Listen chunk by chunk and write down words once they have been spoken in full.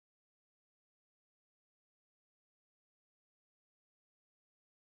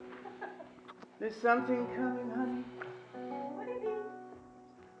There's something coming, honey,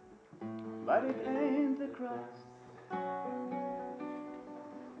 but it ain't the Christ.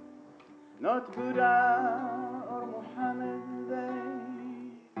 Not Buddha or Muhammad, they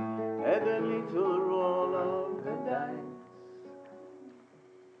had a little roll of the dice.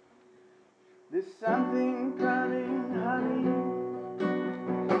 There's something coming, honey,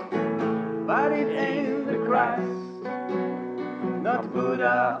 but it ain't the Christ. Not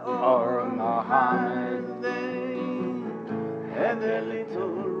Buddha or Muhammad, they had a little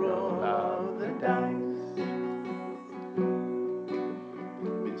roll of the dice.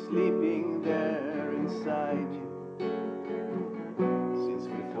 Been sleeping there inside you since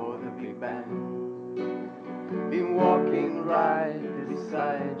before the Big Bang. Been walking right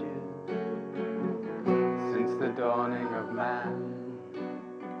beside you since the dawning of man.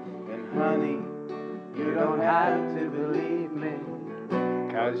 And honey, you don't have to believe me,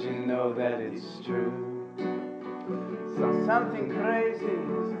 'cause you know that it's true. So something crazy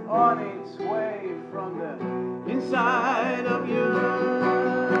is on its way from the inside of you.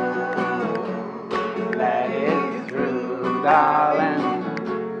 Let it through, darling.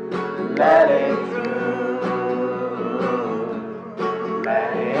 Let it through.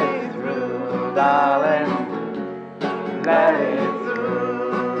 Let it through, darling. Let it through.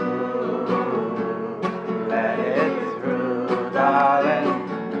 Let it through, darling.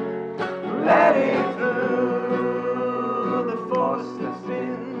 Let it through. The force that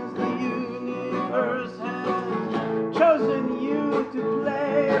spins the universe has chosen you to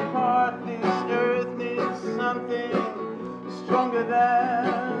play a part. This earth needs something stronger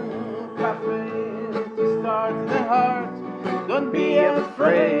than caffeine to start the heart. Don't be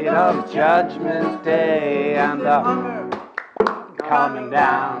afraid of Judgment Day and the hunger coming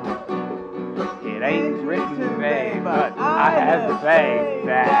down. It ain't written, babe, but I have faith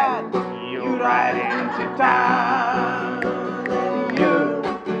that you'll ride into town.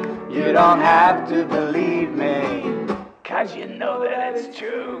 And you don't have to believe me, 'cause you know that it's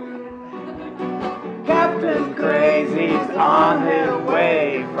true. Captain Crazy's on his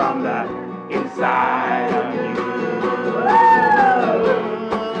way from the inside of you.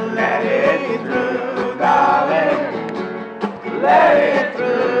 Let it through, darling. Let it through.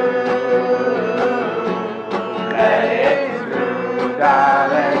 Let it through,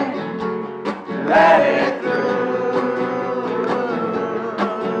 darling. Let it through.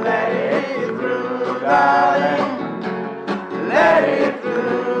 Let it through, darling. Let it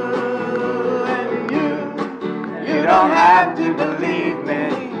through. And you don't have to believe me,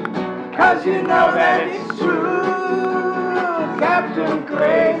 'cause you know that it's true. Captain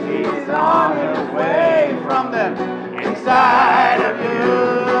Crazy's on his way from the inside of you.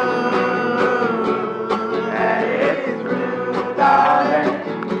 Let it through, darling.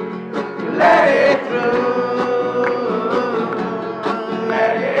 Let it through.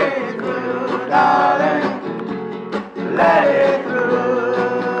 Let it through, darling. Let it through.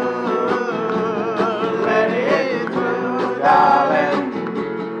 Let it through, darling.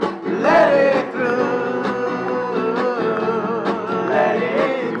 Let it through. Let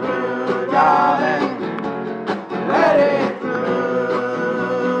it through, darling. Let it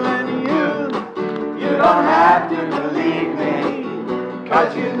through. And you don't have to believe me,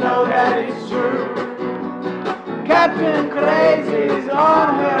 'cause you know that it's true. Captain Crazy's on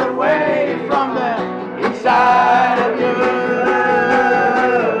her way from the inside of you.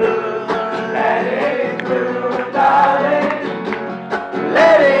 Let it through, darling.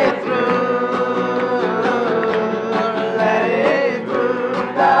 Let it through. Let it through,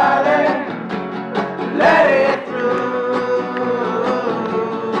 darling. Let it through.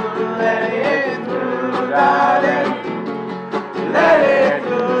 Let it through, darling. Let it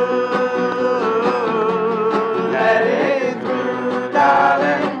through. Let it through,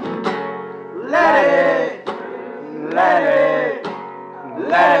 darling. Let it. Let it.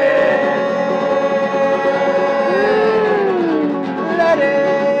 Let it. Let it.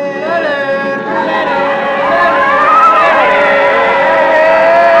 Let it. Let it.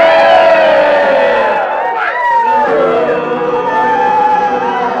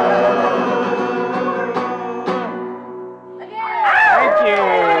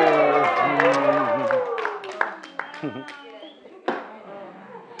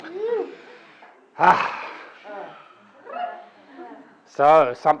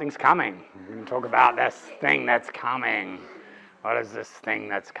 So, something's coming. We can talk about this thing that's coming. What is this thing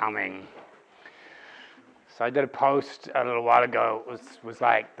that's coming? So I did a post a little while ago. It was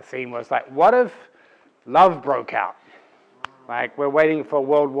like, the theme was like, what if love broke out? Like, we're waiting for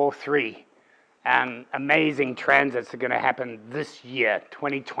World War III and amazing transits are going to happen this year,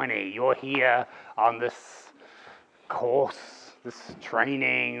 2020. You're here on this course, this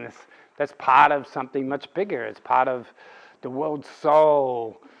training, that's part of something much bigger. It's part of the world's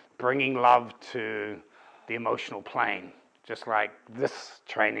soul bringing love to the emotional plane. Just like this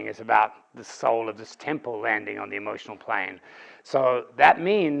training is about the soul of this temple landing on the emotional plane. So that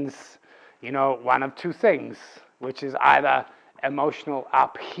means, one of two things, which is either emotional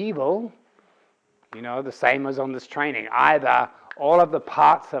upheaval, the same as on this training. Either all of the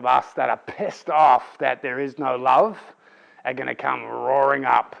parts of us that are pissed off that there is no love are going to come roaring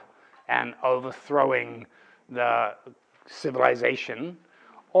up and overthrowing the civilization,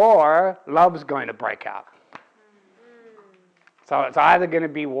 or love's going to break out. So it's either going to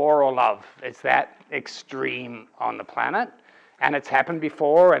be war or love. It's that extreme on the planet. And it's happened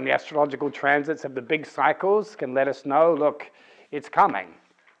before, and the astrological transits of the big cycles can let us know, look, it's coming.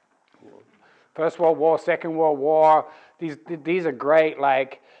 First World War, Second World War, these are great,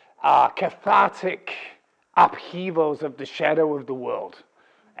 cathartic upheavals of the shadow of the world.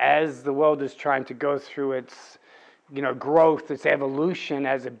 As the world is trying to go through its, growth, its evolution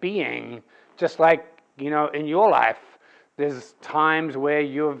as a being, just like, in your life, there's times where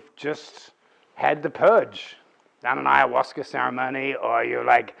you've just had the purge, done an ayahuasca ceremony, or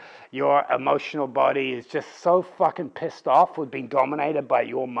your emotional body is just so fucking pissed off with being dominated by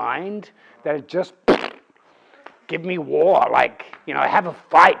your mind that it just give me war, have a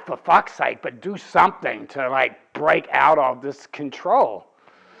fight for fuck's sake, but do something to break out of this control.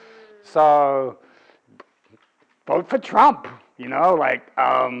 So vote for Trump,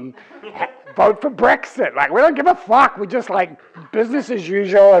 vote for Brexit. We don't give a fuck. We just business as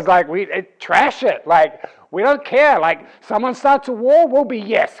usual. Is trash it. We don't care. Someone starts a war, we'll be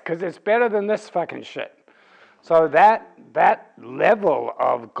yes, because it's better than this fucking shit. So that level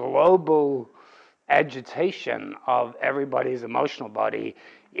of global agitation of everybody's emotional body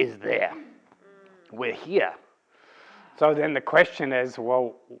is there. We're here. So then the question is,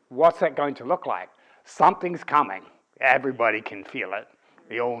 well, what's that going to look like? Something's coming. Everybody can feel it.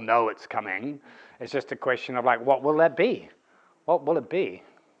 We all know it's coming. It's just a question of what will that be? What will it be?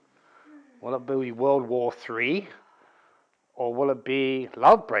 Will it be World War III? Or will it be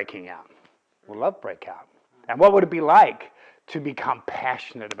love breaking out? Will love break out? And what would it be like to become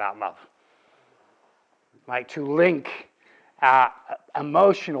passionate about love? To link our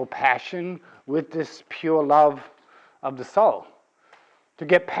emotional passion with this pure love of the soul. To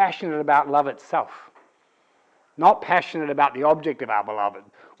get passionate about love itself. Not passionate about the object of our beloved.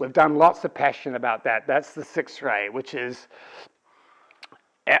 We've done lots of passion about that. That's the sixth ray, which is,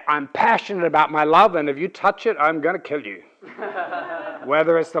 I'm passionate about my love, and if you touch it, I'm going to kill you.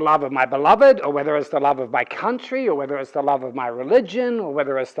 Whether it's the love of my beloved, or whether it's the love of my country, or whether it's the love of my religion, or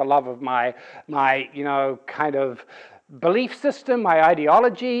whether it's the love of my kind of belief system, my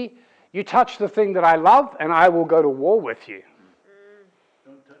ideology, you touch the thing that I love, and I will go to war with you.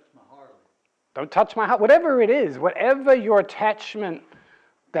 Don't touch my heart. Whatever it is, whatever your attachment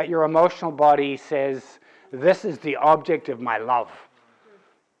that your emotional body says, this is the object of my love.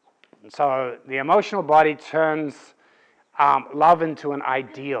 And so the emotional body turns love into an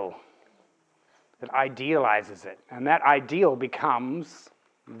ideal. It idealizes it. And that ideal becomes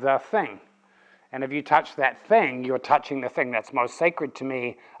the thing. And if you touch that thing, you're touching the thing that's most sacred to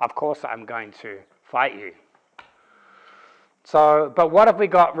me. Of course, I'm going to fight you. So, but what if we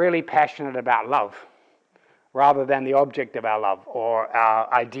got really passionate about love rather than the object of our love or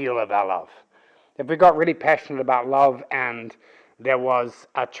our ideal of our love? If we got really passionate about love and there was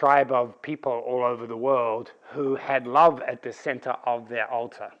a tribe of people all over the world who had love at the center of their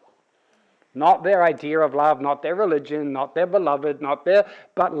altar. Not their idea of love, not their religion, not their beloved,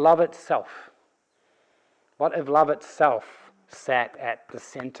 but love itself. What if love itself sat at the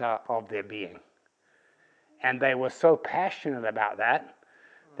center of their being? And they were so passionate about that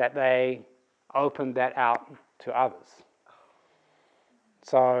they opened that out to others.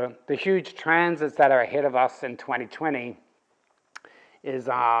 So the huge transits that are ahead of us in 2020 is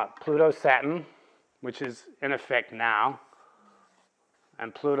Pluto-Saturn, which is in effect now.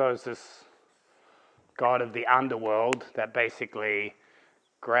 And Pluto's this god of the underworld that basically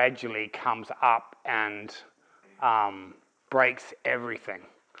gradually comes up and breaks everything.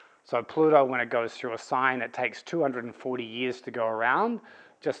 So Pluto, when it goes through a sign, it takes 240 years to go around,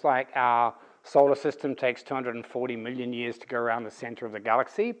 just like our solar system takes 240 million years to go around the center of the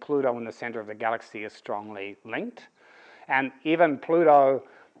galaxy. Pluto and the center of the galaxy is strongly linked. And even Pluto,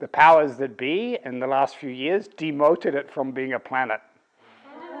 the powers that be in the last few years, demoted it from being a planet.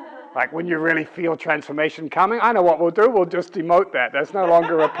 Like when you really feel transformation coming, I know what we'll do. We'll just demote that. That's no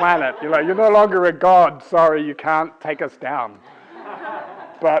longer a planet. You're like, you're no longer a god. Sorry, you can't take us down.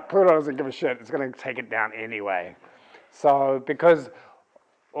 But Pluto doesn't give a shit. It's going to take it down anyway. So because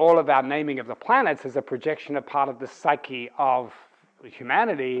all of our naming of the planets is a projection of part of the psyche of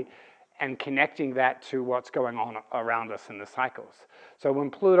humanity and connecting that to what's going on around us in the cycles. So when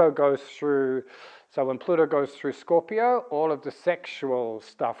Pluto goes through Scorpio, all of the sexual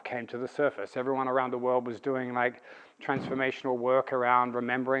stuff came to the surface. Everyone around the world was doing like transformational work around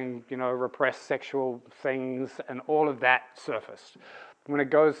remembering, repressed sexual things, and all of that surfaced. When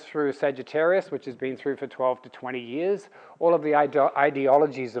it goes through Sagittarius, which has been through for 12 to 20 years, all of the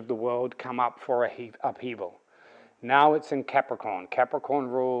ideologies of the world come up for upheaval. Now it's in Capricorn. Capricorn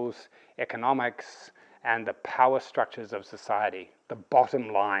rules economics and the power structures of society, the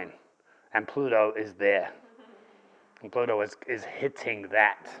bottom line. And Pluto is there. And Pluto is hitting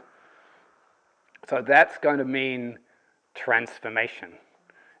that. So that's going to mean transformation.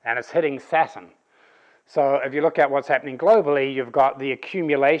 And it's hitting Saturn. So if you look at what's happening globally, you've got the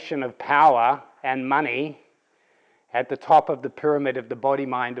accumulation of power and money at the top of the pyramid of the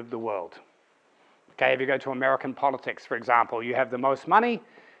body-mind of the world. Okay, if you go to American politics, for example, you have the most money,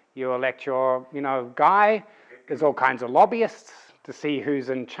 you elect your, guy, there's all kinds of lobbyists to see who's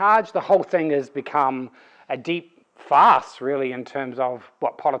in charge. The whole thing has become a deep farce, really, in terms of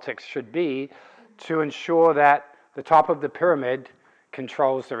what politics should be, to ensure that the top of the pyramid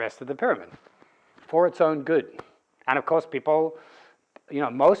controls the rest of the pyramid for its own good. And of course, people,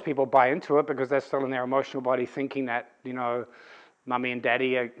 most people buy into it because they're still in their emotional body thinking that, mummy and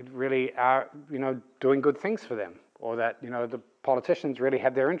daddy really are, doing good things for them, or that, the politicians really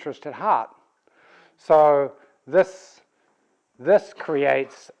have their interest at heart. So this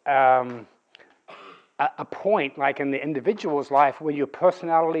creates a point, like in the individual's life, where your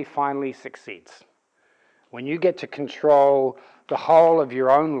personality finally succeeds. When you get to control the whole of your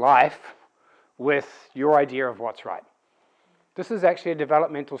own life with your idea of what's right. This is actually a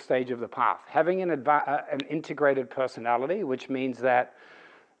developmental stage of the path. Having an integrated personality, which means that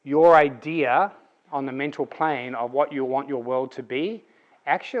your idea on the mental plane of what you want your world to be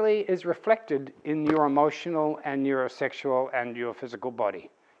actually is reflected in your emotional and your sexual and your physical body.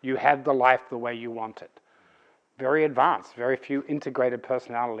 You have the life the way you want it. Very advanced, very few integrated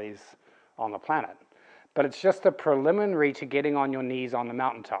personalities on the planet. But it's just a preliminary to getting on your knees on the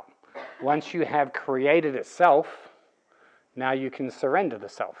mountaintop. Once you have created itself, now you can surrender the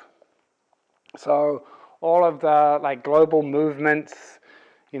self. So all of the global movements,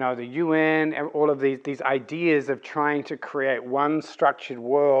 the UN, all of these ideas of trying to create one structured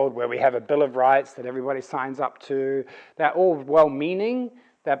world where we have a Bill of Rights that everybody signs up to, they're all well-meaning,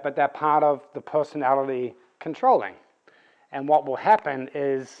 but they're part of the personality controlling. And what will happen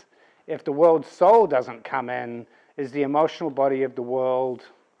is, if the world soul doesn't come in, is the emotional body of the world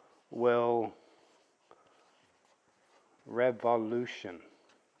will revolution.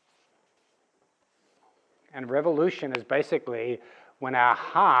 And revolution is basically when our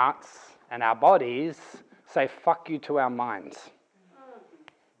hearts and our bodies say fuck you to our minds.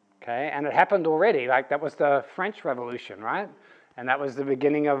 Okay, and it happened already. That was the French Revolution, right? And that was the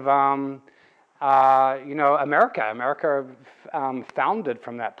beginning of America. America founded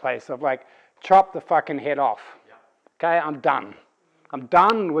from that place of chop the fucking head off. Okay, I'm done. I'm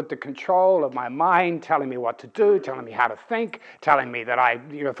done with the control of my mind telling me what to do, telling me how to think, telling me that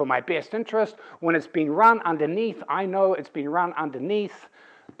for my best interest. When it's being run underneath, I know it's being run underneath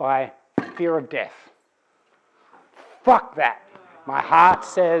by fear of death. Fuck that. My heart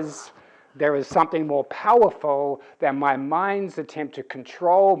says there is something more powerful than my mind's attempt to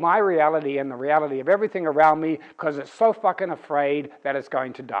control my reality and the reality of everything around me because it's so fucking afraid that it's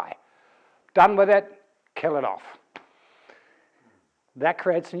going to die. Done with it, kill it off. That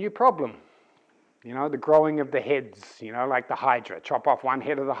creates a new problem. The growing of the heads, like the Hydra. Chop off one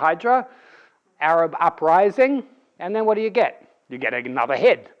head of the Hydra, Arab uprising, and then what do you get? You get another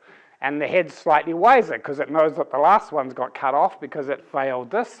head. And the head's slightly wiser because it knows that the last one's got cut off because it failed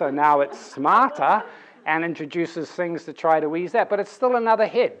this, so now it's smarter and introduces things to try to ease that, but it's still another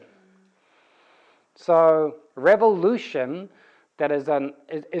head. So revolution that is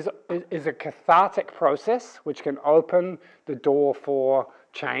a cathartic process which can open the door for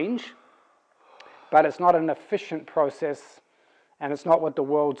change, but it's not an efficient process, and it's not what the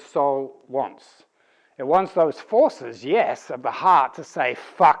world's soul wants. It wants those forces, yes, of the heart to say,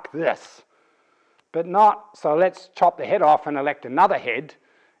 fuck this, but not, so let's chop the head off and elect another head,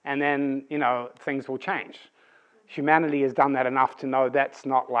 and then, things will change. Humanity has done that enough to know that's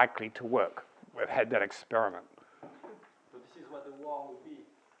not likely to work. We've had that experiment. So this is what the war will be.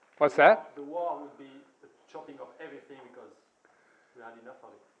 What's that? The war would be the chopping of everything because we had enough of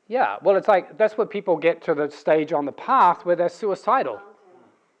it. Yeah, well, it's like that's where people get to the stage on the path where they're suicidal.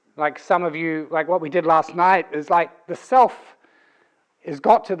 Like some of you, like what we did last night, is like the self has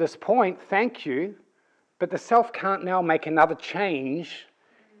got to this point, thank you, but the self can't now make another change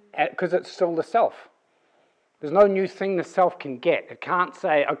because it's still the self. There's no new thing the self can get. It can't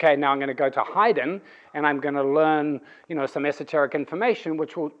say, okay, now I'm going to go to Haydn and I'm going to learn, some esoteric information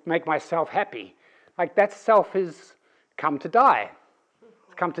which will make myself happy. Like that self has come to die.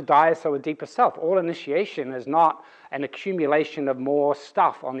 It's come to die, so a deeper self. All initiation is not an accumulation of more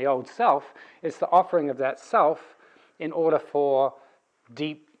stuff on the old self. It's the offering of that self in order for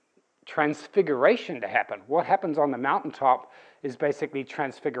deep transfiguration to happen. What happens on the mountaintop is basically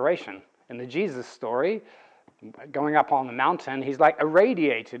transfiguration. In the Jesus story, going up on the mountain, he's like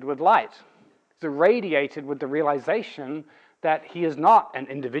irradiated with light. He's irradiated with the realization that he is not an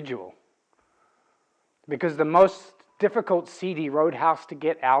individual. Because the most difficult seedy roadhouse to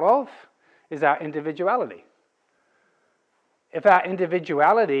get out of is our individuality. If our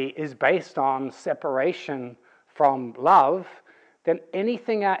individuality is based on separation from love, then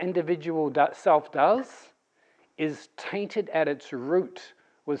anything our individual self does is tainted at its root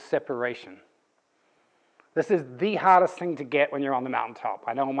with separation. This is the hardest thing to get when you're on the mountaintop.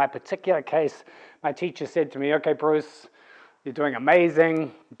 I know in my particular case, my teacher said to me, okay, Bruce, you're doing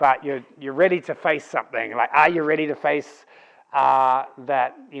amazing, but you're ready to face something. Like, are you ready to face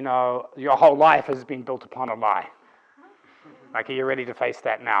that, your whole life has been built upon a lie? Like, are you ready to face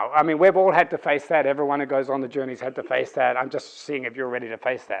that now? I mean, we've all had to face that. Everyone who goes on the journey's had to face that. I'm just seeing if you're ready to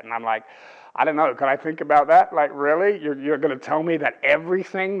face that. And I'm like, I don't know. Can I think about that? Like, really? You're going to tell me that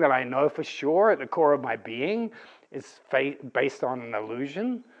everything that I know for sure at the core of my being is based on an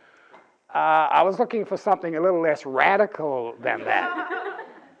illusion? I was looking for something a little less radical than that.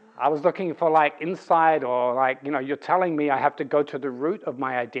 I was looking for like inside or like, you're telling me I have to go to the root of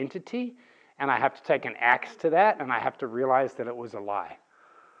my identity and I have to take an axe to that and I have to realize that it was a lie.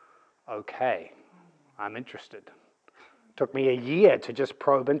 Okay, I'm interested. Took me a year to just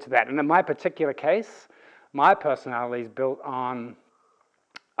probe into that. And in my particular case, my personality is built on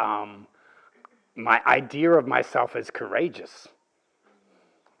my idea of myself as courageous.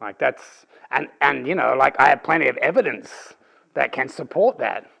 Like that's, and like I have plenty of evidence that can support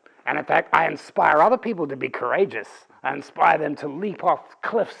that. And in fact, I inspire other people to be courageous. I inspire them to leap off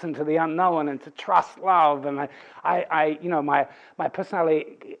cliffs into the unknown and to trust love. And my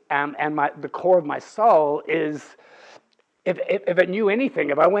personality and the core of my soul is, if it knew anything,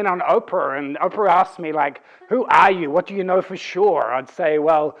 if I went on Oprah and Oprah asked me like, who are you? What do you know for sure? I'd say,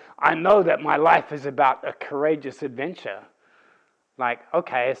 well, I know that my life is about a courageous adventure. Like,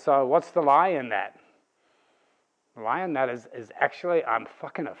 okay, so what's the lie in that? The lie in that is actually I'm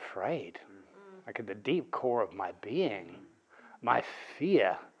fucking afraid. Like at the deep core of my being, my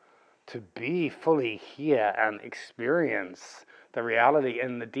fear to be fully here and experience the reality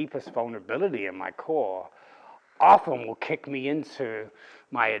in the deepest vulnerability in my core often will kick me into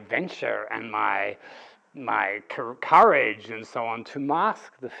my adventure and my courage and so on to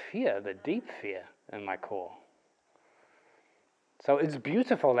mask the fear, the deep fear in my core. So it's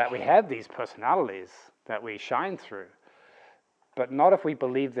beautiful that we have these personalities that we shine through, but not if we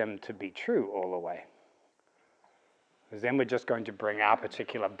believe them to be true all the way. Because then we're just going to bring our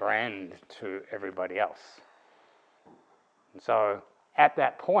particular brand to everybody else. And so at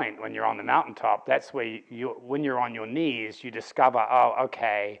that point, when you're on the mountaintop, that's where when you're on your knees, you discover, oh,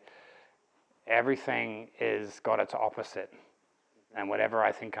 okay, everything is got its opposite. And whatever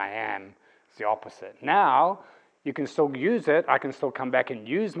I think I am is the opposite. Now, you can still use it. I can still come back and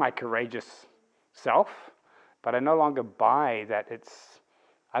use my courageous self, but I no longer buy that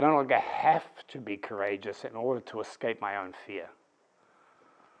I no longer have to be courageous in order to escape my own fear.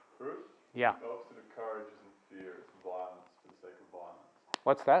 Bruce? Yeah. The opposite of courage isn't fear, it's violence for the sake of violence.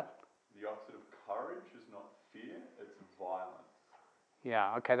 What's that? The opposite of courage is not fear, it's violence.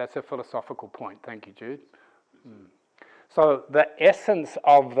 Yeah, okay, that's a philosophical point. Thank you, Jude. So the essence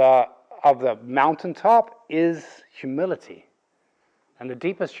of the mountaintop is humility. And the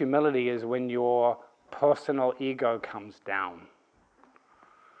deepest humility is when your personal ego comes down.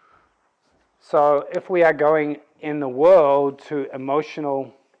 So if we are going in the world to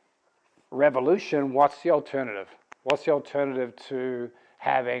emotional revolution, what's the alternative? What's the alternative to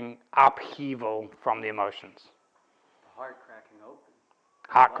having upheaval from the emotions? The heart cracking open.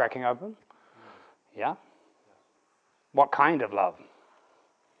 Heart cracking open? Yeah. What kind of love?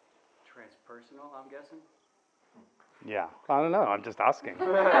 Transpersonal, I'm guessing. Yeah, I don't know. I'm just asking.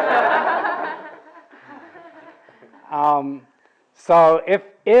 So if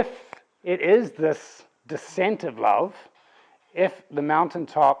it is this descent of love, if the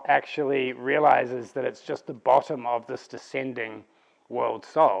mountaintop actually realizes that it's just the bottom of this descending world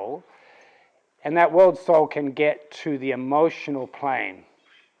soul, and that world soul can get to the emotional plane.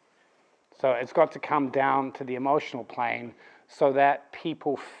 So it's got to come down to the emotional plane so that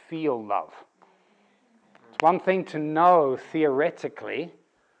people feel love. It's one thing to know theoretically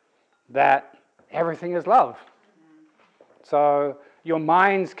that everything is love. So your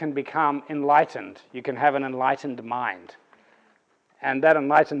minds can become enlightened. You can have an enlightened mind. And that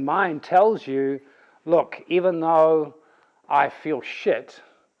enlightened mind tells you, look, even though I feel shit,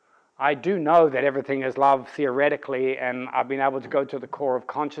 I do know that everything is love theoretically, and I've been able to go to the core of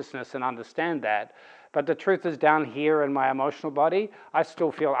consciousness and understand that. But the truth is, down here in my emotional body, I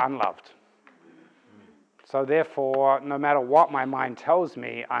still feel unloved. So therefore, no matter what my mind tells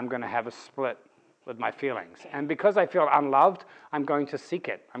me, I'm going to have a split with my feelings. And because I feel unloved, I'm going to seek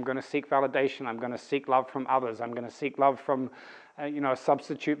it. I'm going to seek validation. I'm going to seek love from others. I'm going to seek love from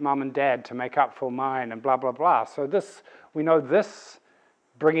substitute mum and dad to make up for mine, and blah, blah, blah. So we know this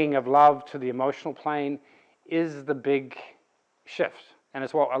bringing of love to the emotional plane is the big shift. And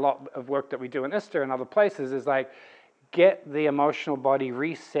it's what a lot of work that we do in ISTA and other places is like, get the emotional body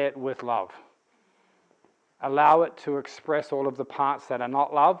reset with love. Allow it to express all of the parts that are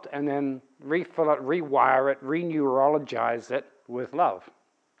not loved, and then refill it, rewire it, re-neurologize it with love.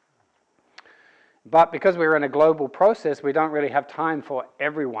 But because we're in a global process, we don't really have time for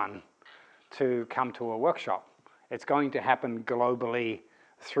everyone to come to a workshop. It's going to happen globally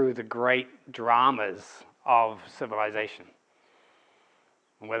through the great dramas of civilization.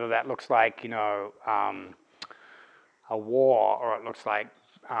 And whether that looks like, a war, or it looks like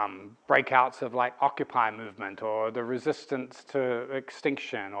breakouts of like Occupy movement, or the resistance to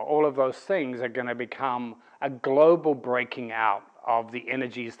extinction, or all of those things are going to become a global breaking out of the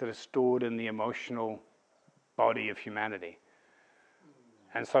energies that are stored in the emotional body of humanity.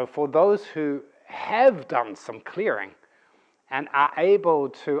 And so for those who have done some clearing and are able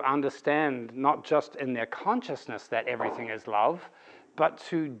to understand not just in their consciousness that everything is love, but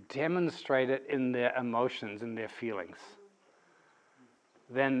to demonstrate it in their emotions, in their feelings,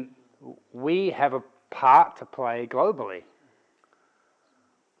 then we have a part to play globally.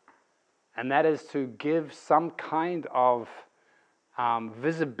 And that is to give some kind of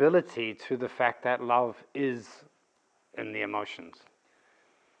visibility to the fact that love is in the emotions.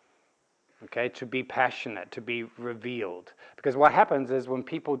 Okay, to be passionate, to be revealed. Because what happens is when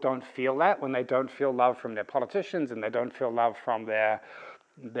people don't feel that, when they don't feel love from their politicians, and they don't feel love from their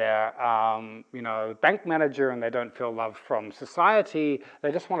bank manager, and they don't feel love from society,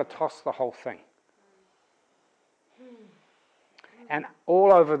 they just want to toss the whole thing. And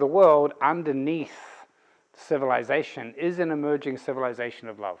all over the world, underneath civilization, is an emerging civilization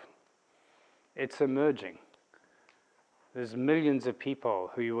of love. It's emerging. There's millions of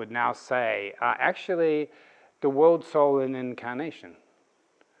people who you would now say are actually the world soul in incarnation.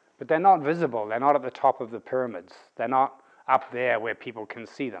 But they're not visible. They're not at the top of the pyramids. They're not up there where people can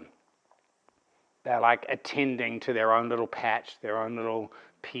see them. They're like attending to their own little patch, their own little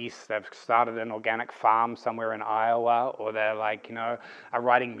piece. They've started an organic farm somewhere in Iowa, or they're like, are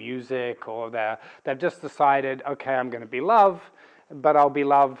writing music, or they've just decided, okay, I'm going to be love, but I'll be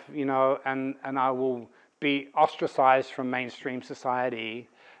love, and I will be ostracized from mainstream society,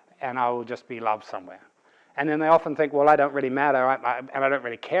 and I will just be love somewhere. And then they often think, well, I don't really matter, and I don't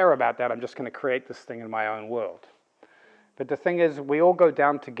really care about that. I'm just going to create this thing in my own world. But the thing is, we all go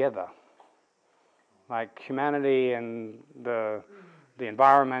down together. Like humanity and the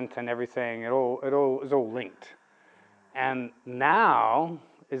environment and everything, it all is all linked. And now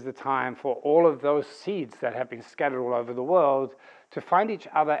is the time for all of those seeds that have been scattered all over the world to find each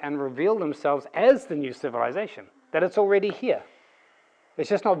other and reveal themselves as the new civilization, that it's already here. It's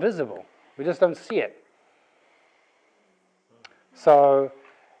just not visible. We just don't see it. So,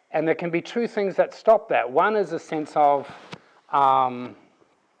 and there can be two things that stop that. One is a sense of, I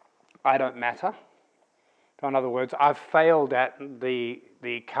don't matter. So in other words, I've failed at the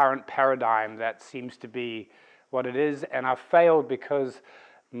current paradigm that seems to be what it is, and I've failed because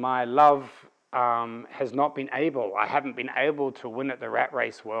my love has not been able, I haven't been able to win at the rat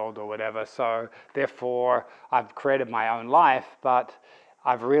race world or whatever, so therefore I've created my own life, but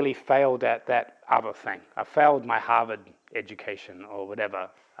I've really failed at that other thing. I failed my Harvard education or whatever.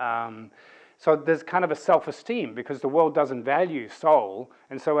 So there's kind of a self-esteem because the world doesn't value soul,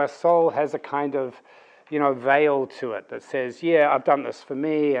 and so our soul has a kind of veil to it that says, yeah, I've done this for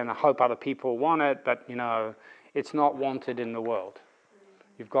me and I hope other people want it, but it's not wanted in the world.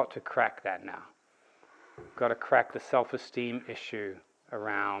 You've got to crack that now. got to crack the self-esteem issue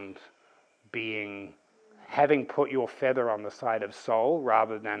around having put your feather on the side of soul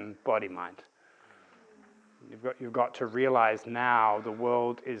rather than body-mind. You've got to realize now the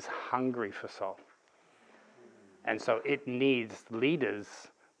world is hungry for soul. And so it needs leaders.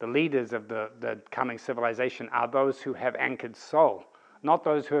 The leaders of the coming civilization are those who have anchored soul, not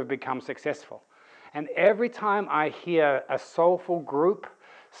those who have become successful. And every time I hear a soulful group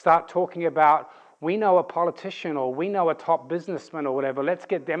start talking about, we know a politician or we know a top businessman or whatever, let's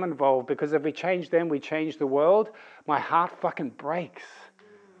get them involved because if we change them, we change the world, my heart fucking breaks.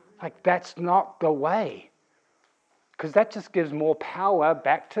 Like, that's not the way. Because that just gives more power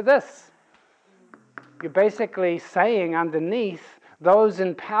back to this. You're basically saying underneath, those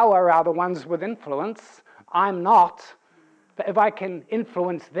in power are the ones with influence. I'm not. But if I can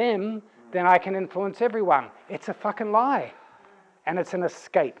influence them, then I can influence everyone. It's a fucking lie. And it's an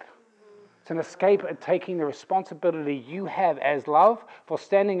escape. It's an escape at taking the responsibility you have as love for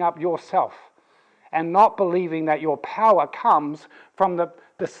standing up yourself and not believing that your power comes from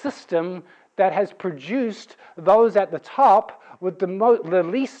the system that has produced those at the top with the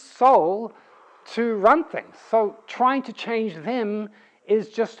least soul to run things. So trying to change them is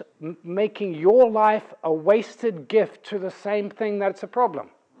just making your life a wasted gift to the same thing that's a problem.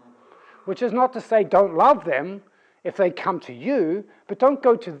 Which is not to say don't love them if they come to you, but don't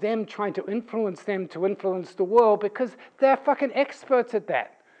go to them trying to influence them to influence the world because they're fucking experts at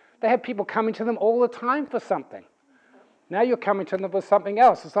that. They have people coming to them all the time for something. Now you're coming to them for something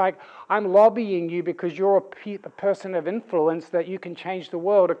else. It's like, I'm lobbying you because you're a person of influence that you can change the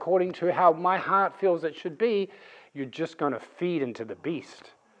world according to how my heart feels it should be. You're just going to feed into the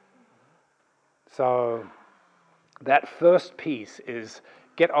beast. So that first piece is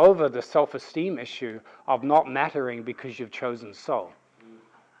get over the self-esteem issue of not mattering because you've chosen soul.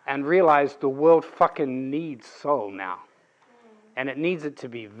 And realize the world fucking needs soul now. And it needs it to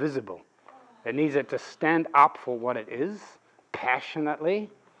be visible. It needs it to stand up for what it is, passionately,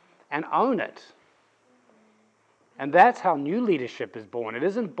 and own it. And that's how new leadership is born. It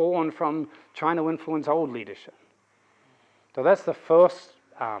isn't born from trying to influence old leadership. So that's the first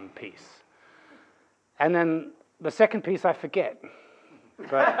piece. And then the second piece I forget.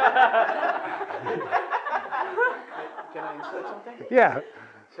 But Can I insert something? yeah.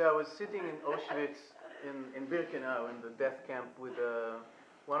 So I was sitting in Auschwitz in Birkenau in the death camp with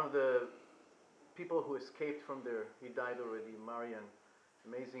one of the people who escaped from there. He died already, Marian,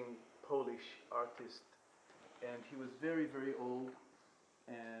 amazing Polish artist. And he was very, very old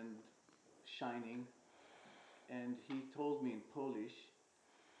and shining. And he told me in Polish,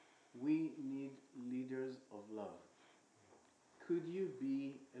 we need leaders of love. Could you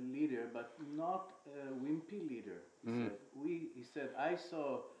be a leader, but not a wimpy leader? He said, I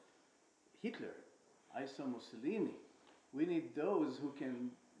saw Hitler, I saw Mussolini. We need those who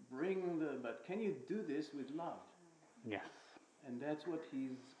can but can you do this with love? Yes. And that's what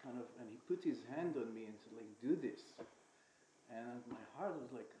he's and he put his hand on me and said, like, do this. And my heart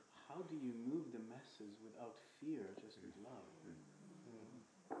was like, how do you move the masses without fear, just with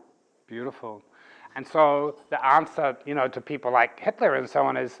love? Beautiful. And so the answer, to people like Hitler and so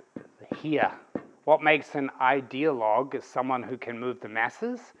on is here. What makes an ideologue as someone who can move the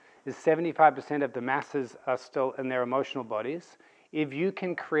masses is 75% of the masses are still in their emotional bodies. If you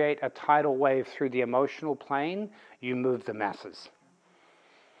can create a tidal wave through the emotional plane, you move the masses.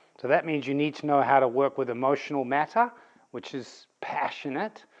 So that means you need to know how to work with emotional matter, which is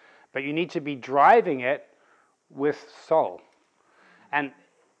passionate, but you need to be driving it with soul. And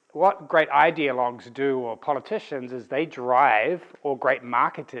what great ideologues do, or politicians, is they drive, or great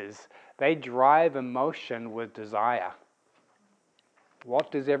marketers, they drive emotion with desire.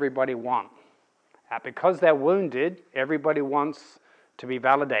 What does everybody want? Because they're wounded, everybody wants to be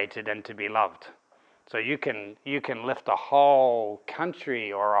validated and to be loved. So you can lift a whole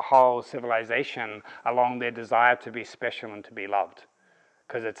country or a whole civilization along their desire to be special and to be loved,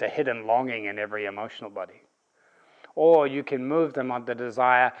 because it's a hidden longing in every emotional body. Or you can move them on the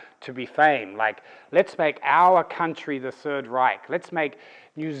desire to be famed. Like, let's make our country the Third Reich. Let's make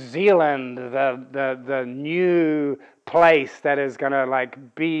New Zealand the new place that is going to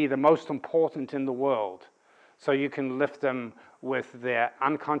be the most important in the world. So you can lift them with their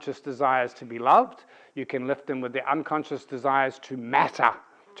unconscious desires to be loved. You can lift them with their unconscious desires to matter,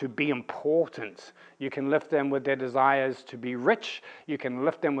 to be important. You can lift them with their desires to be rich. You can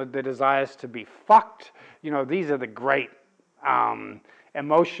lift them with their desires to be fucked. These are the great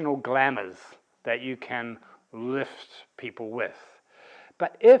emotional glamours that you can lift people with.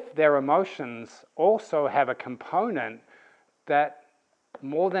 But if their emotions also have a component that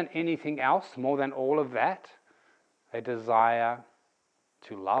more than anything else, more than all of that, a desire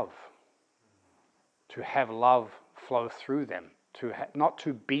to love, to have love flow through them, not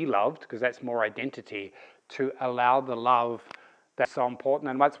to be loved, because that's more identity, to allow the love. That's so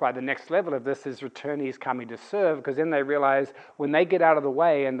important, and that's why the next level of this is returnees coming to serve, because then they realize when they get out of the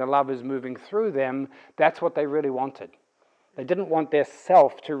way and the love is moving through them, that's what they really wanted. They didn't want their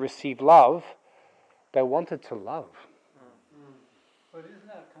self to receive love, they wanted to love. But isn't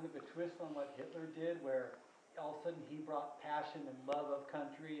that kind of a twist on what Hitler did, where all of a sudden he brought passion and love of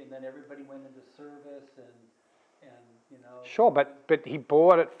country, and then everybody went into service, and you know. Sure, but he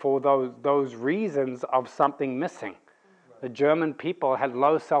brought it for those reasons of something missing. The German people had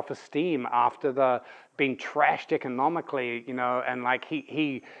low self-esteem after being trashed economically, you know, and like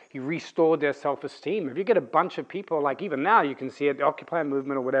he restored their self-esteem. If you get a bunch of people, like even now you can see it, the Occupy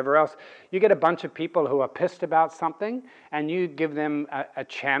movement or whatever else, you get a bunch of people who are pissed about something and you give them a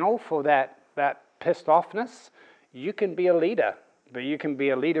channel for that pissed offness, you can be a leader. But you can be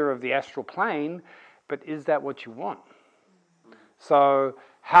a leader of the astral plane, but is that what you want? So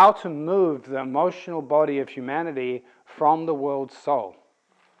how to move the emotional body of humanity from the world soul.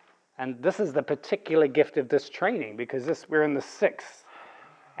 And this is the particular gift of this training, because we're in the 6th.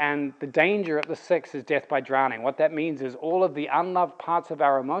 And the danger at the 6th is death by drowning. What that means is all of the unloved parts of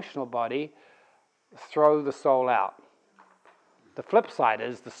our emotional body throw the soul out. The flip side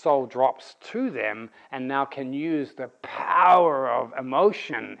is the soul drops to them and now can use the power of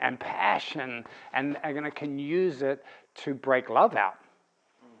emotion and passion and can use it to break love out.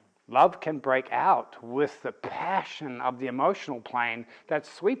 Love can break out with the passion of the emotional plane that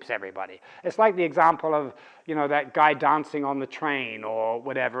sweeps everybody. It's like the example of, you know, that guy dancing on the train or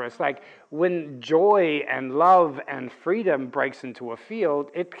whatever. It's like when joy and love and freedom breaks into a field,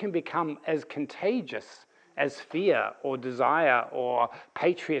 it can become as contagious as fear or desire or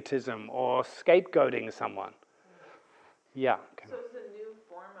patriotism or scapegoating someone. Yeah. So it's a new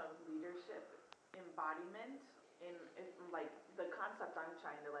form of leadership embodiment in like the concept I'm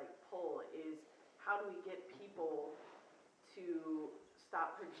trying to like pull is how do we get people to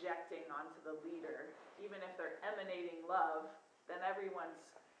stop projecting onto the leader, even if they're emanating love, then everyone's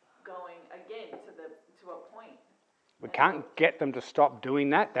going again to a point. We can't get them to stop doing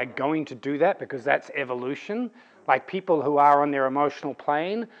that. They're going to do that because that's evolution. Like people who are on their emotional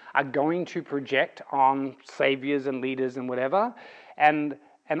plane are going to project on saviors and leaders and whatever. And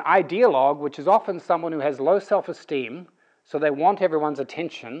an ideologue, which is often someone who has low self-esteem, so they want everyone's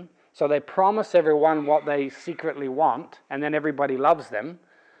attention, so they promise everyone what they secretly want, and then everybody loves them.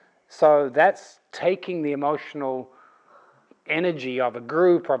 So that's taking the emotional energy of a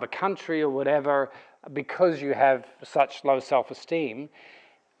group or of a country or whatever, because you have such low self-esteem.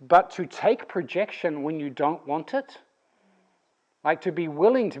 But to take projection when you don't want it, like to be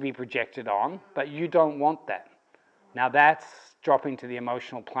willing to be projected on, but you don't want that. Now that's dropping to the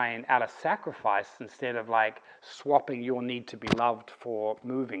emotional plane out of sacrifice instead of like swapping your need to be loved for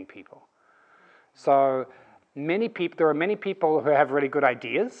moving people. So there are many people who have really good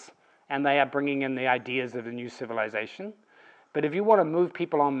ideas, and they are bringing in the ideas of a new civilization. But if you want to move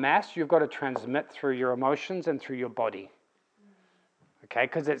people en masse, you've got to transmit through your emotions and through your body. Okay,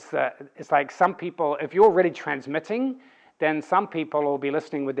 because it's like some people, if you're already transmitting, then some people will be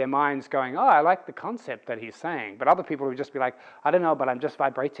listening with their minds going, oh, I like the concept that he's saying. But other people will just be like, I don't know, but I'm just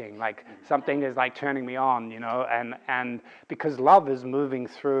vibrating. Like something is like turning me on, you know, and because love is moving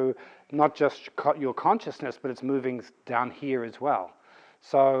through not just your consciousness, but it's moving down here as well.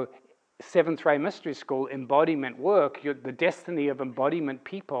 So 7th Ray Mystery School embodiment work, the destiny of embodiment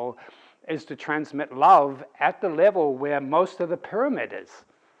people is to transmit love at the level where most of the pyramid is.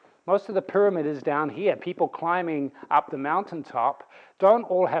 Most of the pyramid is down here. People climbing up the mountaintop don't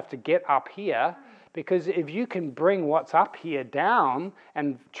all have to get up here, because if you can bring what's up here down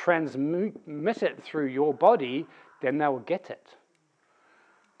and transmit it through your body, then they will get it.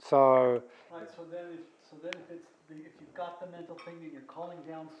 So, right. So then if you've got the mental thing and you're calling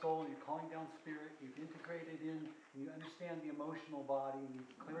down soul, you're calling down spirit, you've integrated in, and you understand the emotional body, and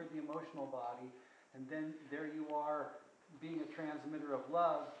you've cleared the emotional body, and then there you are being a transmitter of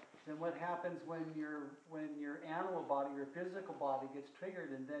love. Then what happens when your animal body, your physical body gets triggered,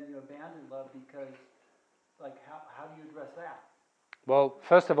 and then you abandon love because, like, how do you address that? Well,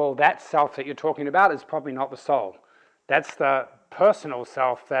 first of all, that self that you're talking about is probably not the soul. That's the personal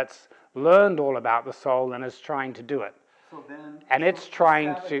self that's learned all about the soul and is trying to do it. So then, and it's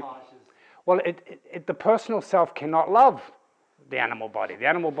trying to. Well, the personal self cannot love the animal body. The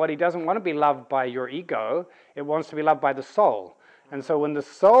animal body doesn't want to be loved by your ego. It wants to be loved by the soul. And so when the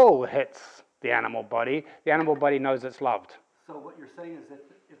soul hits the animal body knows it's loved. So what you're saying is that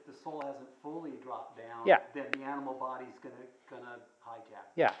if the soul hasn't fully dropped down, Yeah. then the animal body's gonna hijack.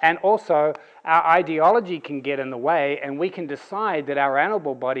 Yeah, and also our ideology can get in the way, and we can decide that our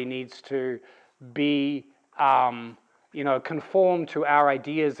animal body needs to be, conform to our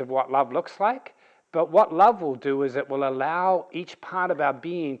ideas of what love looks like. But what love will do is it will allow each part of our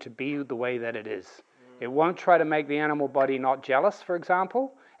being to be the way that it is. It won't try to make the animal body not jealous, for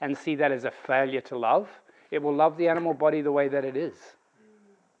example, and see that as a failure to love. It will love the animal body the way that it is.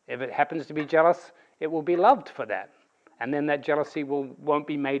 If it happens to be jealous, it will be loved for that. And then that jealousy won't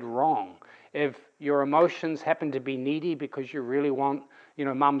be made wrong. If your emotions happen to be needy because you really want,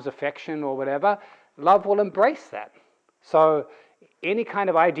 mum's affection or whatever, love will embrace that. So any kind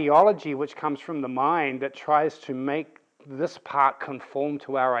of ideology which comes from the mind that tries to make this part conform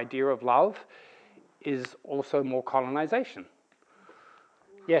to our idea of love is also more colonization.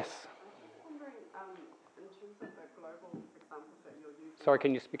 Yes? I'm just wondering, in terms of the global examples that you're using. Sorry,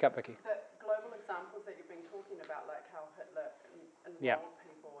 can you speak up, Vicky? The global examples that you've been talking about, like how Hitler involved Yeah.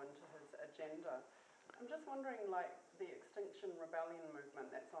 people into his agenda. I'm just wondering, like the Extinction Rebellion movement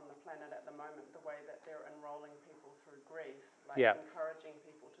that's on the planet at the moment, the way that they're enrolling people through grief, like Yeah. encouraging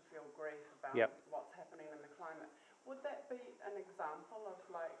people to feel grief about Yeah. what's happening in the climate. Would that be an example of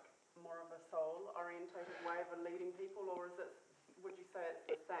like more of a soul-orientated way of leading people, or is it? Would you say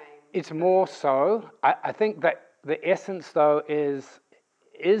it's the same? It's more so. I think that the essence, though, is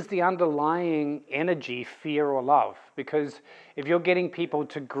the underlying energy fear or love? Because if you're getting people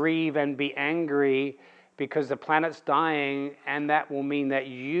to grieve and be angry because the planet's dying, and that will mean that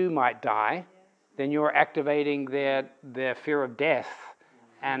you might die, then you're activating their fear of death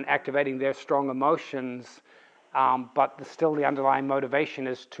and activating their strong emotions, but still the underlying motivation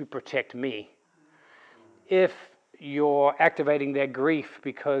is to protect me. If you're activating their grief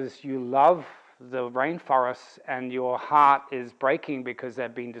because you love the rainforests and your heart is breaking because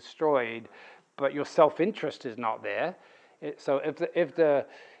they've been destroyed, but your self-interest is not there. So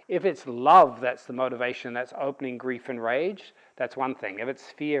if it's love that's the motivation, that's opening grief and rage, that's one thing. If it's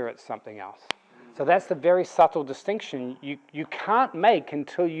fear, it's something else. So that's the very subtle distinction you can't make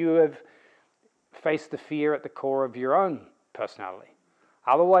until you have faced the fear at the core of your own personality.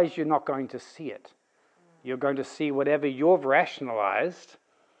 Otherwise, you're not going to see it. You're going to see whatever you've rationalized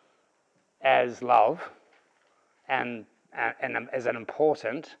as love and as an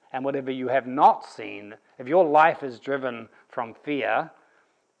important, and whatever you have not seen. If your life is driven from fear,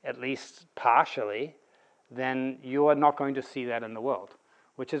 at least partially, then you are not going to see that in the world.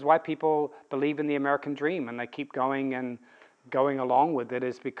 Which is why people believe in the American dream and they keep going along with it,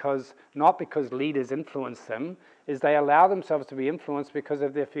 is because, not because leaders influence them, is they allow themselves to be influenced because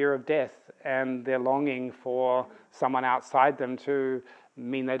of their fear of death and their longing for someone outside them to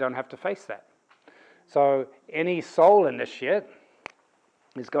mean they don't have to face that. So any soul initiate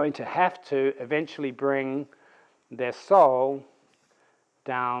is going to have to eventually bring their soul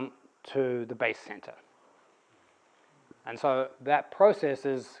down to the base center. And so that process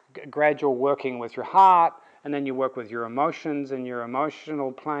is gradual working with your heart, and then you work with your emotions and your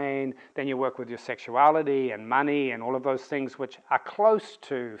emotional plane, then you work with your sexuality and money and all of those things which are close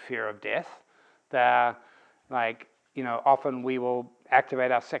to fear of death. They're like, often we will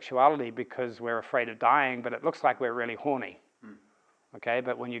activate our sexuality because we're afraid of dying, but it looks like we're really horny. Okay,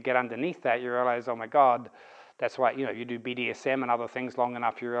 but when you get underneath that, you realize, oh my God, that's why, you do BDSM and other things long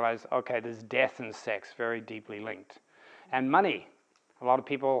enough, you realize, okay, there's death and sex very deeply linked. And money. A lot of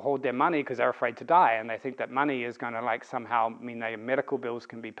people hoard their money because they're afraid to die, and they think that money is going to somehow mean their medical bills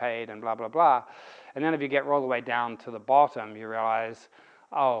can be paid and blah, blah, blah. And then if you get all the way down to the bottom, you realize,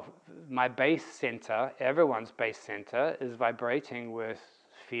 oh, my base center, everyone's base center, is vibrating with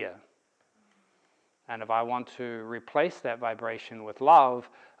fear. And if I want to replace that vibration with love,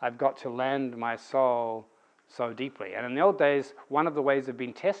 I've got to land my soul so deeply. And in the old days, one of the ways of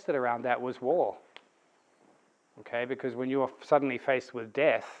being tested around that was war. Okay, because when you are suddenly faced with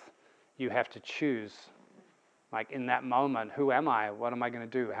death, you have to choose, in that moment, who am I? What am I going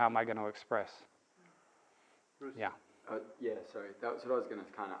to do? How am I going to express? Bruce? Yeah. Sorry. That's what I was going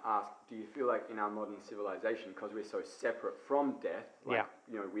to kind of ask. Do you feel like in our modern civilization, because we're so separate from death,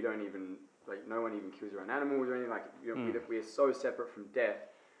 we don't even, no one even kills their own animals or anything, we're so separate from death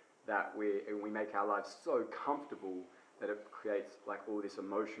that we make our lives so comfortable that it creates all this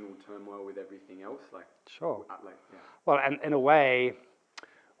emotional turmoil with everything else. Sure. Yeah. Well, and in a way,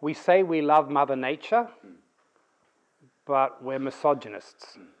 we say we love Mother Nature, but we're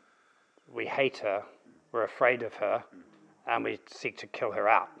misogynists. We hate her. We're afraid of her. and we seek to kill her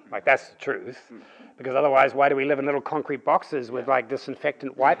out. Like, that's the truth. Because otherwise, why do we live in little concrete boxes with like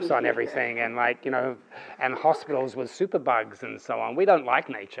disinfectant wipes on everything, and like, you know, and hospitals with superbugs and so on? We don't like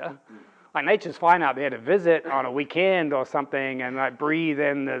nature. Like, nature's fine out there to visit on a weekend or something and like breathe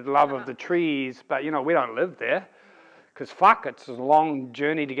in the love of the trees, but you know, we don't live there. Because fuck, it's a long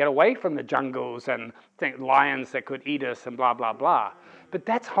journey to get away from the jungles and lions that could eat us and blah, blah, blah. But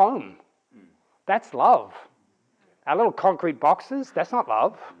that's home. That's love. Our little concrete boxes, that's not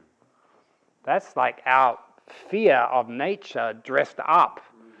love. That's like our fear of nature dressed up.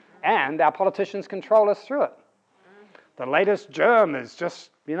 And our politicians control us through it. The latest germ is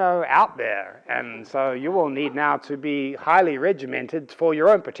just, you know, out there. And so you will need now to be highly regimented for your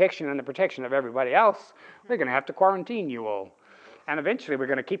own protection and the protection of everybody else. We're going to have to quarantine you all. And eventually we're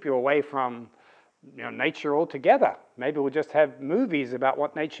going to keep you away from, you know, nature altogether. Maybe we'll just have movies about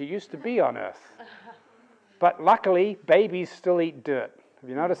what nature used to be on Earth. But luckily, babies still eat dirt. Have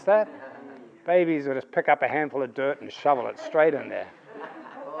you noticed that? Babies will just pick up a handful of dirt and shovel it straight in there.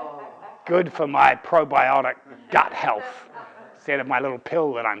 Good for my probiotic gut health. Instead of my little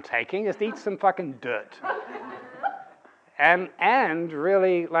pill that I'm taking, just eat some fucking dirt. And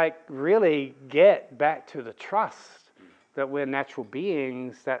really get back to the trust that we're natural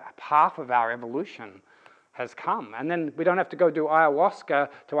beings, that half of our evolution has come. And then we don't have to go do ayahuasca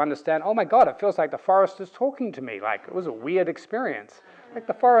to understand, oh my God, it feels like the forest is talking to me. Like, it was a weird experience. Like,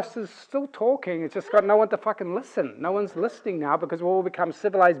 the forest is still talking, it's just got no one to fucking listen. No one's listening now because we've all become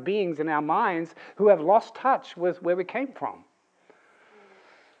civilized beings in our minds who have lost touch with where we came from.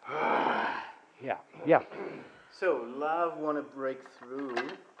 Yeah. So, love want to break through.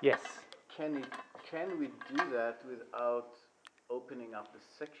 Yes. Can we do that without opening up the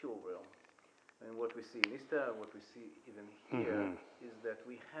sexual realm? And what we see in ISTA, what we see even here, is that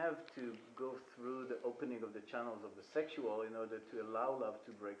we have to go through the opening of the channels of the sexual in order to allow love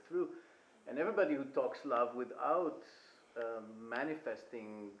to break through. And everybody who talks love without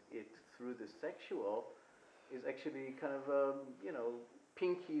manifesting it through the sexual is actually kind of, you know,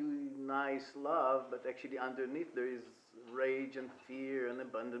 pinky, nice love, but actually underneath there is rage and fear and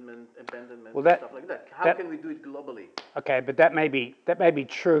abandonment Well, and stuff like that. How can we do it globally? Okay, but that may be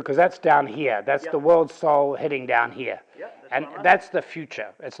true because that's down here. That's the world soul hitting down here. Yeah, and that's the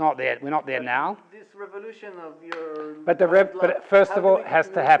future. It's not there. We're not there now. This revolution of your But first of all, it has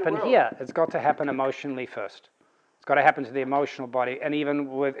to happen here. It's got to happen emotionally first. It's got to happen to the emotional body. And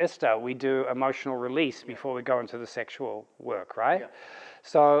even with ISTA, we do emotional release before we go into the sexual work, right? Yeah.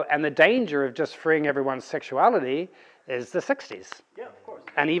 So, and the danger of just freeing everyone's sexuality is the 60s. Yeah, of course.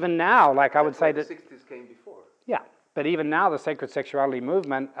 And even now, like I would say that... the 60s came before. Yeah, but even now, the sacred sexuality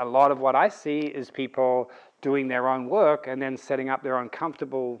movement, a lot of what I see is people doing their own work and then setting up their own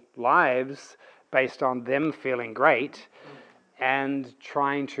comfortable lives based on them feeling great and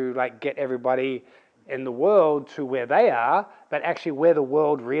trying to like get everybody in the world to where they are, but actually where the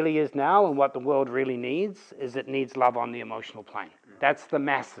world really is now and what the world really needs is it needs love on the emotional plane. That's the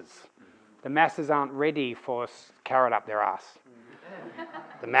masses. The masses aren't ready for carrot up their ass.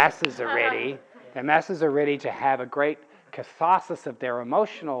 The masses are ready. The masses are ready to have a great catharsis of their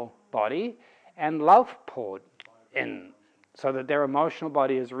emotional body and love poured in so that their emotional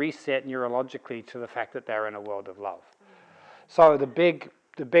body is reset neurologically to the fact that they're in a world of love. So the big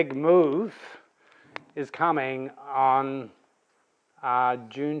move is coming on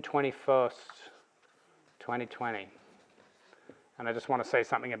June 21st, 2020. And I just want to say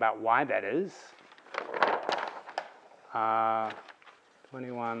something about why that is.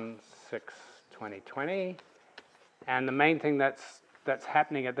 21/6/2020. And the main thing that's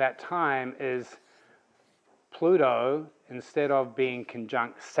happening at that time is Pluto, instead of being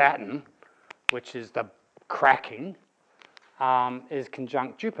conjunct Saturn, which is the cracking, is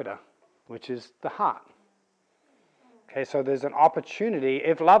conjunct Jupiter, which is the heart. Okay, so there's an opportunity.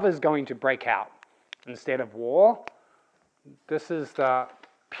 If love is going to break out instead of war, this is the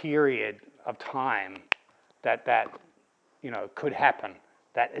period of time that could happen.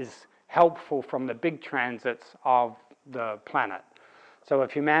 That is helpful from the big transits of the planet. So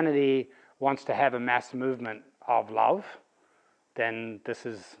if humanity wants to have a mass movement of love, then this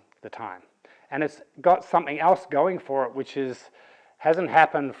is the time. And it's got something else going for it, which hasn't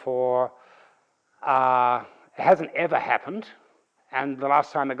happened it hasn't ever happened. And the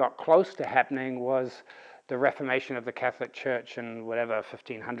last time it got close to happening was the Reformation of the Catholic Church in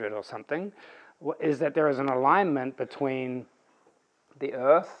 1500 or something, is that there is an alignment between the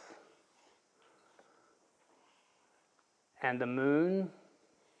Earth and the Moon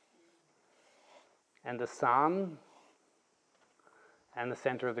and the Sun and the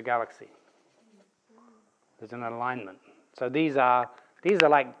center of the galaxy. There's an alignment. So these are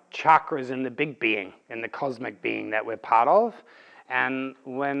like chakras in the big being, in the cosmic being that we're part of. And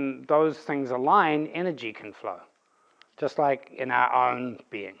when those things align, energy can flow, just like in our own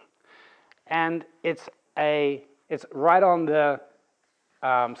being. And it's right on the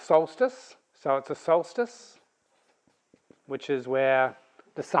solstice. So it's a solstice, which is where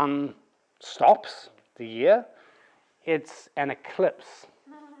the sun stops the year. It's an eclipse.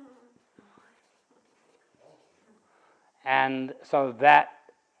 And so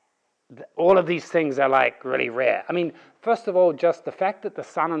all of these things are like really rare. I mean, first of all, just the fact that the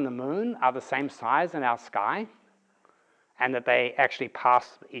sun and the moon are the same size in our sky, and that they actually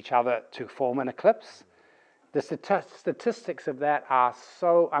pass each other to form an eclipse. The statistics of that are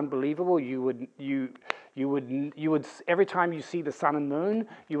so unbelievable. You would every time you see the sun and moon,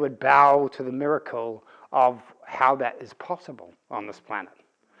 you would bow to the miracle of how that is possible on this planet.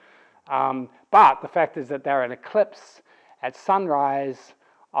 But the fact is that they're an eclipse at sunrise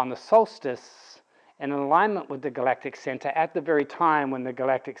on the solstice in alignment with the galactic center at the very time when the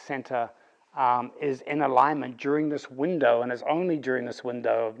galactic center is in alignment during this window, and is only during this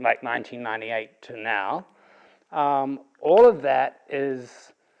window of like 1998 to now. All of that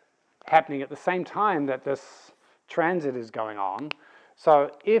is happening at the same time that this transit is going on.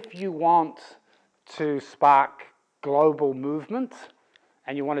 So if you want to spark global movement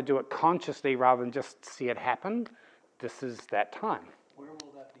and you want to do it consciously rather than just see it happen, this is that time. Where will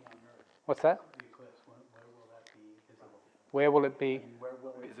that be on Earth? What's that? The eclipse, where will that be visible? Where will it be? And where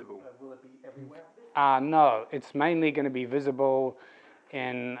will it, will it be everywhere? No, it's mainly going to be visible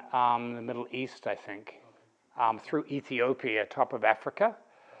in the Middle East, I think, through Ethiopia, top of Africa.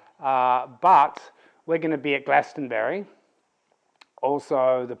 But we're going to be at Glastonbury.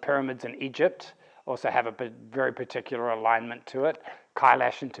 Also, the pyramids in Egypt also have a very particular alignment to it.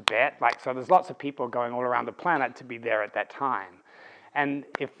 Kailash in Tibet. So there's lots of people going all around the planet to be there at that time. And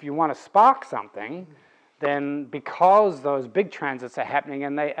if you want to spark something, then because those big transits are happening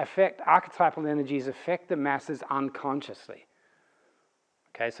and they affect, archetypal energies affect the masses unconsciously.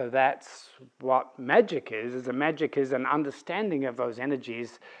 Okay, so that's what magic is. Magic is an understanding of those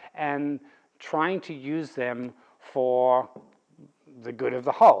energies and trying to use them for the good of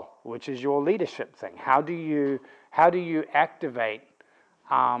the whole, which is your leadership thing. How do you activate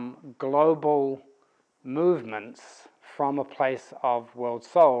global movements from a place of world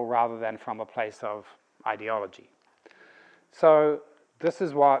soul rather than from a place of ideology? So this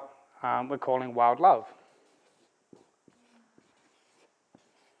is what we're calling wild love.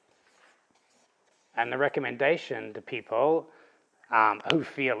 And the recommendation to people who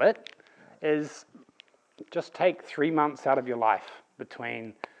feel it is just take 3 months out of your life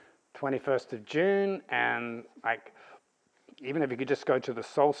between 21st of June and even if you could just go to the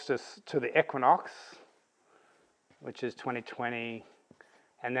solstice, to the equinox, which is 2020,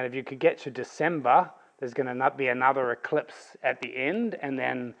 and then if you could get to December, there's going to be another eclipse at the end, and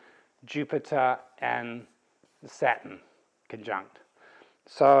then Jupiter and Saturn conjunct.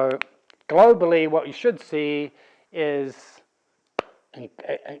 So globally, what you should see is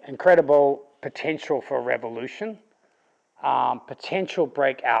incredible potential for revolution, potential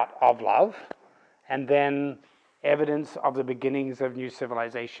breakout of love, and then evidence of the beginnings of new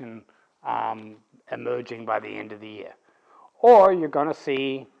civilization emerging by the end of the year. Or you're going to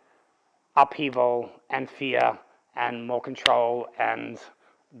see upheaval and fear and more control and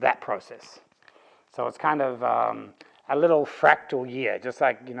that process. So it's kind of a little fractal year, just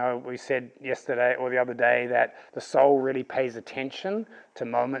like, we said yesterday or the other day that the soul really pays attention to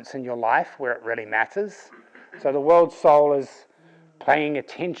moments in your life where it really matters. So the world soul is paying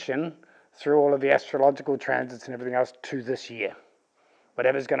attention through all of the astrological transits and everything else to this year.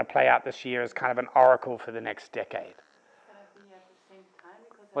 Whatever's going to play out this year is kind of an oracle for the next decade. Can it be at the same time?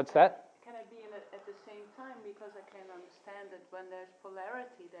 What's that? Can it be at the same time? Because I can understand that when there's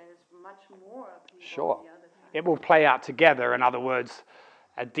polarity, there's much more upheaval. Sure. On the other hand. It will play out together. In other words,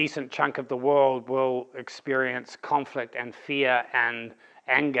 a decent chunk of the world will experience conflict and fear and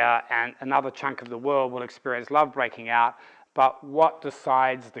anger, and another chunk of the world will experience love breaking out. But what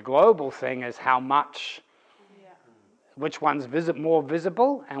decides the global thing is how much, which one's more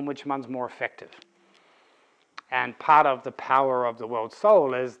visible and which one's more effective. And part of the power of the world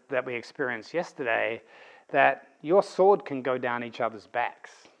soul is that we experienced yesterday that your sword can go down each other's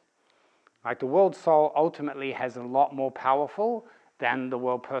backs. Like the world soul ultimately has a lot more powerful than the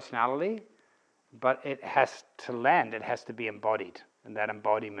world personality, but it has to land, it has to be embodied, and that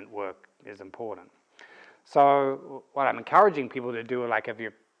embodiment work is important. So what I'm encouraging people to do, if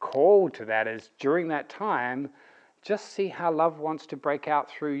you're called to that, is during that time, just see how love wants to break out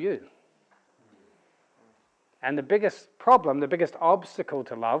through you. And the biggest problem, the biggest obstacle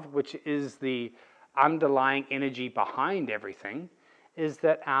to love, which is the underlying energy behind everything, is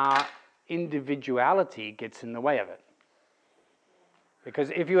that our individuality gets in the way of it.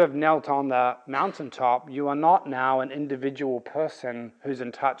 Because if you have knelt on the mountaintop, you are not now an individual person who's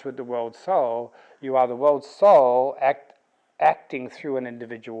in touch with the world soul. You are the world soul acting through an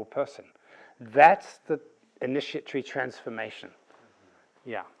individual person. That's the initiatory transformation.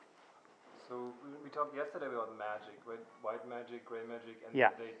 Yeah. So we talked yesterday about magic, right? White magic, gray magic, and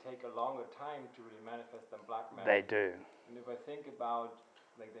Yeah. they take a longer time to really manifest than black magic. They do. And if I think about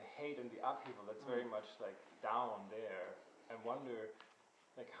like the hate and the upheaval, that's very much like down there. I wonder,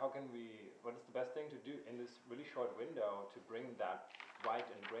 like, how can what is the best thing to do in this really short window to bring that white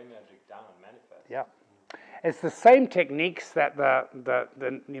and gray magic down and manifest? Yeah. It's the same techniques that the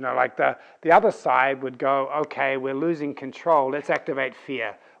other side would go, okay, we're losing control, let's activate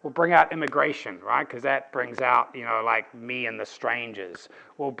fear. We'll bring out immigration, right? Because that brings out, like me and the strangers.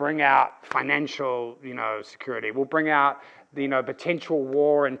 We'll bring out financial, security. We'll bring out, potential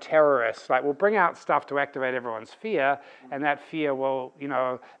war and terrorists. Like, we'll bring out stuff to activate everyone's fear, and that fear will,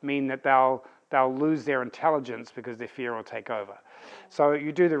 mean that they'll lose their intelligence because their fear will take over. So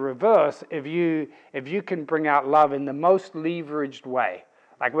you do the reverse. If you can bring out love in the most leveraged way,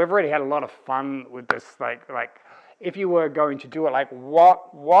 like we've already had a lot of fun with this, like if you were going to do it, like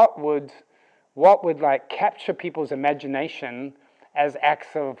what would like capture people's imagination as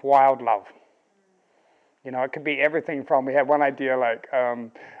acts of wild love? It could be everything from, we had one idea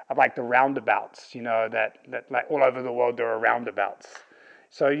of like the roundabouts, that like all over the world there are roundabouts.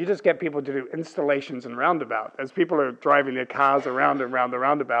 So you just get people to do installations in roundabout as people are driving their cars around and around the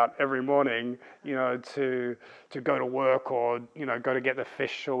roundabout every morning, to go to work or, go to get the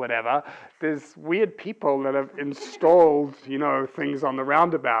fish or whatever. There's weird people that have installed, things on the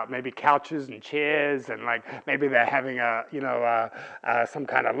roundabout, maybe couches and chairs, and like maybe they're having some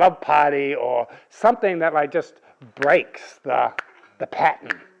kind of love party or something that like just breaks the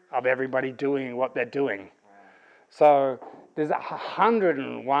pattern of everybody doing what they're doing. So there's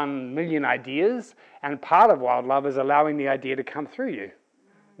 101 million ideas, and part of wild love is allowing the idea to come through you.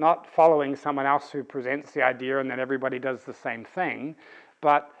 Not following someone else who presents the idea and then everybody does the same thing,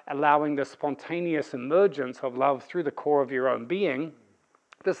 but allowing the spontaneous emergence of love through the core of your own being.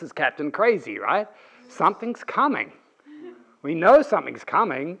 This is Captain Crazy, right? Something's coming. We know something's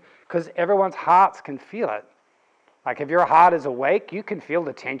coming because everyone's hearts can feel it. Like if your heart is awake, you can feel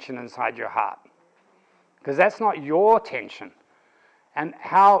the tension inside your heart. Because that's not your tension. And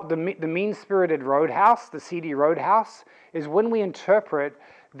how the mean-spirited roadhouse, the seedy roadhouse, is when we interpret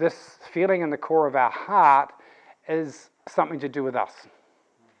this feeling in the core of our heart as something to do with us.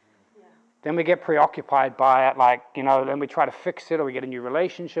 Yeah. Then we get preoccupied by it, then we try to fix it or we get a new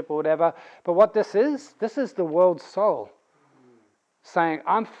relationship or whatever. But what this is the world's soul saying,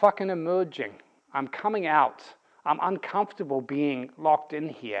 I'm fucking emerging. I'm coming out. I'm uncomfortable being locked in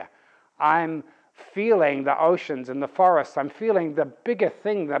here. I'm feeling the oceans and the forests. I'm feeling the bigger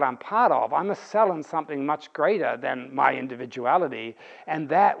thing that I'm part of. I'm a cell in something much greater than my individuality. And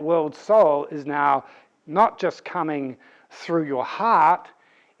that world soul is now not just coming through your heart,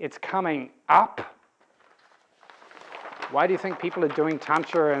 it's coming up. Why do you think people are doing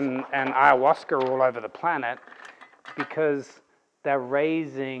Tantra and ayahuasca all over the planet? Because they're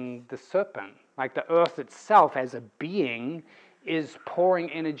raising the serpent. Like the earth itself as a being is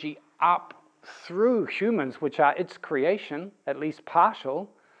pouring energy up through humans, which are its creation, at least partial,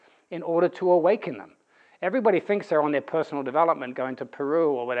 in order to awaken them. Everybody thinks they're on their personal development, going to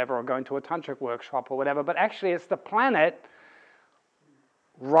Peru or whatever, or going to a tantric workshop or whatever, but actually it's the planet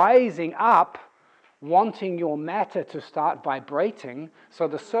rising up, wanting your matter to start vibrating, so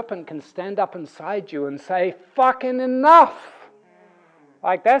the serpent can stand up inside you and say, fucking enough!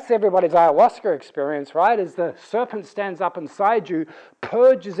 Like that's everybody's ayahuasca experience, right? Is the serpent stands up inside you,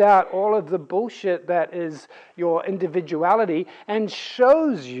 purges out all of the bullshit that is your individuality and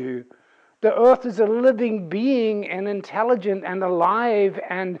shows you the earth is a living being and intelligent and alive,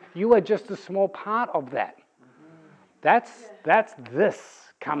 and you are just a small part of that. That's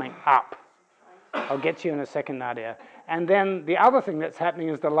this coming up. I'll get to you in a second, Nadia. And then the other thing that's happening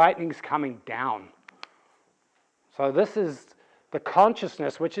is the lightning's coming down. So this is the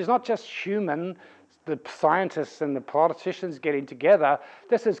consciousness, which is not just human, the scientists and the politicians getting together.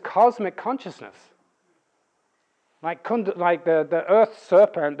 This is cosmic consciousness. Like the earth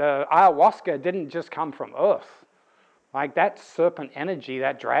serpent, the ayahuasca didn't just come from earth. Like that serpent energy,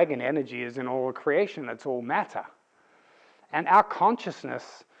 that dragon energy is in all of creation. It's all matter. And our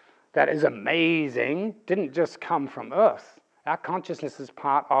consciousness, that is amazing, didn't just come from earth. Our consciousness is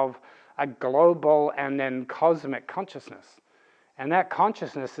part of a global and then cosmic consciousness. And that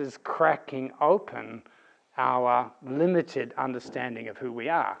consciousness is cracking open our limited understanding of who we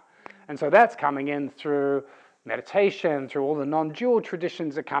are. And so that's coming in through meditation, through all the non-dual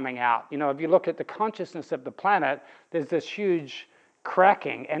traditions are coming out. You know, if you look at the consciousness of the planet, there's this huge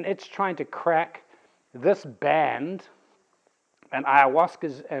cracking, and it's trying to crack this band, and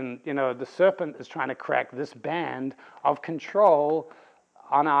ayahuasca's, and you know, the serpent is trying to crack this band of control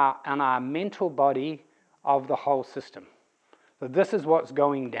on our mental body of the whole system. So this is what's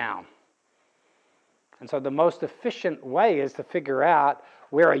going down. And so the most efficient way is to figure out,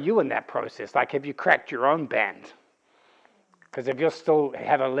 where are you in that process? Like, have you cracked your own band? Because if you still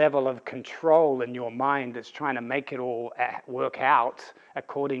have a level of control in your mind that's trying to make it all work out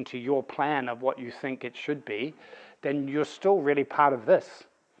according to your plan of what you think it should be, then you're still really part of this.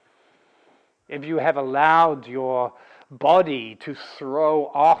 If you have allowed your body to throw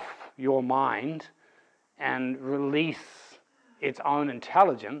off your mind and release its own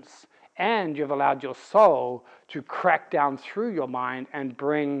intelligence, and you've allowed your soul to crack down through your mind and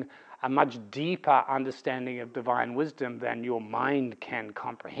bring a much deeper understanding of divine wisdom than your mind can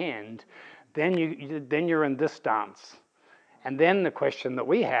comprehend, then you're in this dance. And then the question that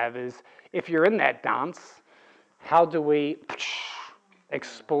we have is, if you're in that dance, how do we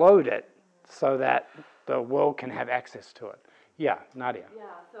explode it so that the world can have access to it? Yeah, Nadia.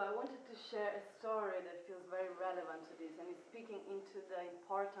 Yeah, so I wanted to share a story that feels very relevant to this, and it's speaking into the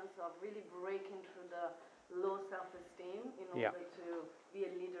importance of really breaking through the low self-esteem in order to be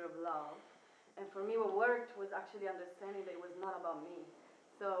a leader of love. And for me, what worked was actually understanding that it was not about me.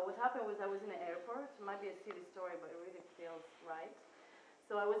 So what happened was I was in an airport. It might be a silly story, but it really feels right.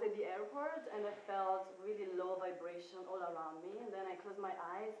 So I was at the airport, and I felt really low vibration all around me. And then I closed my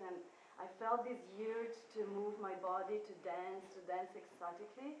eyes, and I felt this urge to move my body, to dance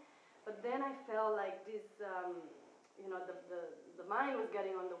ecstatically. But then I felt like this, the mind was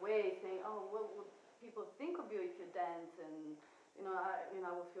getting on the way, saying, oh, what would people think of you if you dance? And, I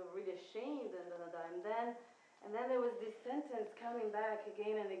would feel really ashamed, and then there was this sentence coming back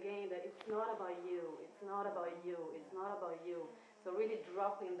again and again that it's not about you, it's not about you, it's not about you. So really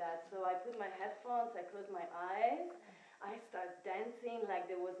dropping that. So I put my headphones, I closed my eyes, I started dancing like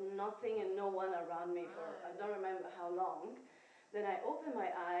there was nothing and no one around me for, I don't remember how long. Then I opened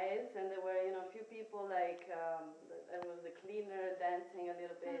my eyes, and there were, a few people like, there was the cleaner dancing a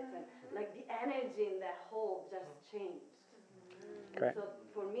little bit, and like the energy in that hall just changed. Great. So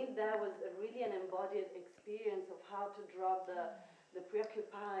for me, that was really an embodied experience of how to drop the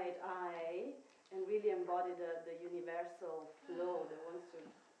preoccupied I and really embody the universal flow that wants to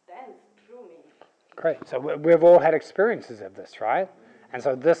dance through me. Great. So we've all had experiences of this, right? And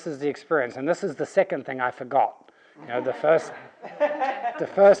so this is the experience. And this is the second thing I forgot. The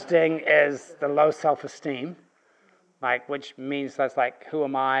first thing is the low self-esteem, which means that's like, who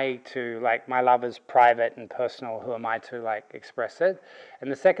am I to, my love is private and personal, who am I to, express it?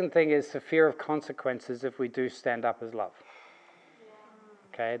 And the second thing is the fear of consequences if we do stand up as love.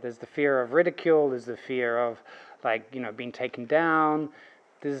 Okay, there's the fear of ridicule, there's the fear of, being taken down.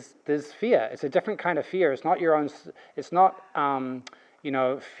 There's fear. It's a different kind of fear. It's not your own, it's not,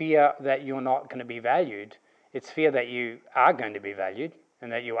 fear that you're not going to be valued. It's fear that you are going to be valued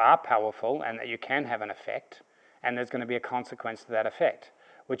and that you are powerful and that you can have an effect, and there's going to be a consequence to that effect,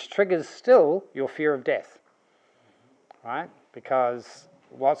 which triggers still your fear of death, right? Because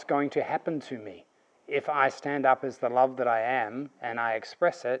what's going to happen to me if I stand up as the love that I am and I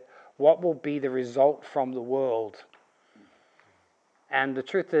express it? What will be the result from the world? And the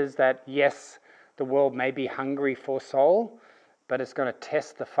truth is that, yes, the world may be hungry for soul, but it's going to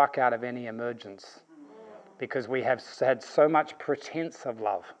test the fuck out of any emergence. Because we have had so much pretense of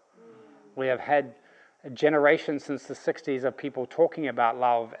love. We have had a generation since the 60s of people talking about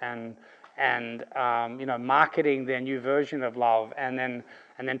love and marketing their new version of love, and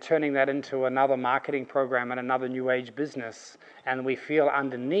then turning that into another marketing program and another new age business, and we feel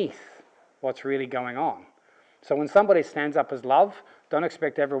underneath what's really going on. So when somebody stands up as love, don't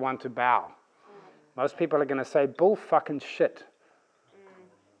expect everyone to bow. Most people are going to say, bull fucking shit.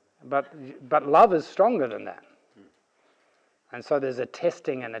 But love is stronger than that. And so there's a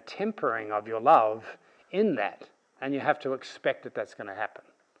testing and a tempering of your love in that. And you have to expect that that's going to happen.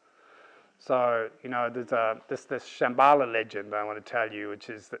 So, there's this Shambhala legend I want to tell you, which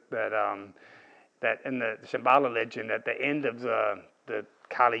is that in the Shambhala legend, at the end of the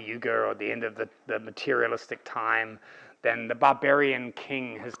Kali Yuga, or the end of the materialistic time, then the barbarian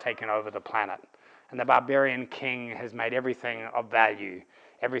king has taken over the planet. And the barbarian king has made everything of value.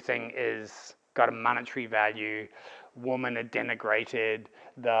 Everything is got a monetary value. women are denigrated,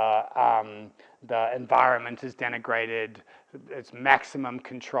 the environment is denigrated, it's maximum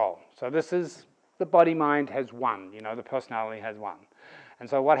control. So this is, the body-mind has won, the personality has won. And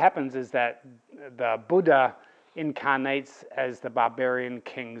so what happens is that the Buddha incarnates as the barbarian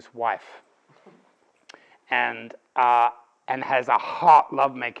king's wife, and has a hot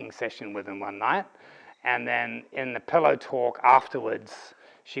lovemaking session with him one night. And then in the pillow talk afterwards,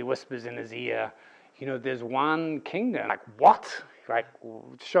 she whispers in his ear, there's one kingdom. Like, what? Like,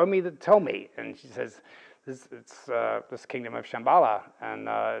 tell me. And she says, it's this kingdom of Shambhala, and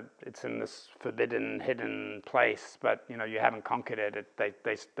it's in this forbidden, hidden place, but, you haven't conquered it.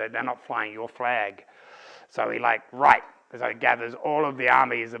 They're not flying your flag. So he right. So he gathers all of the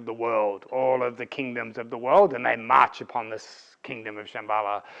armies of the world, all of the kingdoms of the world, and they march upon this kingdom of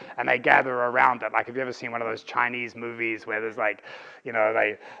Shambhala, and they gather around it. Like, have you ever seen one of those Chinese movies where there's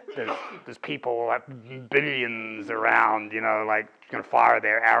there's people, billions around, going to fire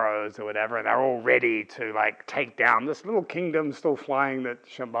their arrows or whatever, and they're all ready to take down this little kingdom still flying the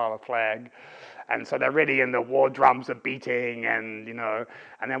Shambhala flag. And so they're ready, and the war drums are beating, and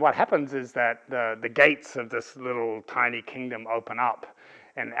and then what happens is that the gates of this little tiny kingdom open up,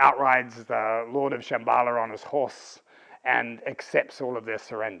 and out rides the Lord of Shambhala on his horse, and accepts all of their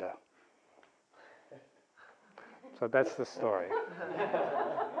surrender. So that's the story.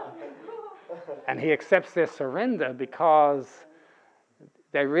 And he accepts their surrender because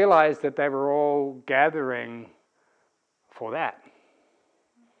they realized that they were all gathering for that.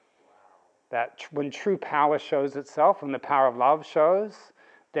 That when true power shows itself, when the power of love shows,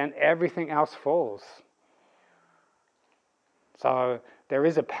 then everything else falls. So there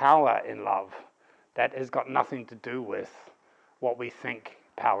is a power in love that has got nothing to do with what we think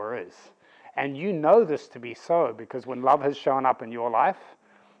power is. And you know this to be so, because when love has shown up in your life,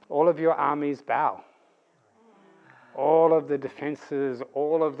 all of your armies bow. All of the defenses,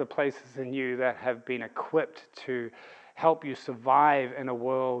 all of the places in you that have been equipped to help you survive in a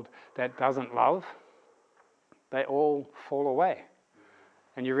world that doesn't love, they all fall away.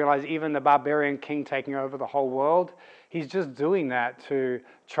 And you realize even the barbarian king taking over the whole world, he's just doing that to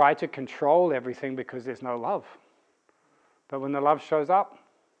try to control everything because there's no love. But when the love shows up,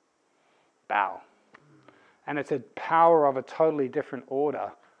 bow. And it's a power of a totally different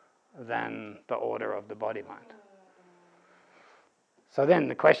order than the order of the body-mind. So then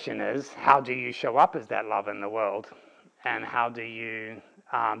the question is, how do you show up as that love in the world? And how do you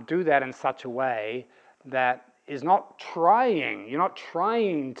do that in such a way that is not trying, you're not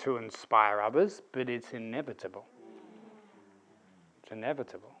trying to inspire others, but it's inevitable. It's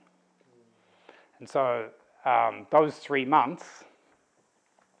inevitable. And so those 3 months,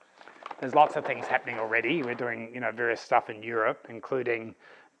 there's lots of things happening already. We're doing, various stuff in Europe, including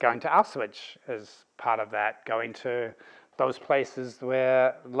going to Auschwitz as part of that, going to those places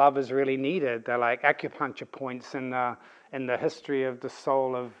where love is really needed. They're like acupuncture points in the history of the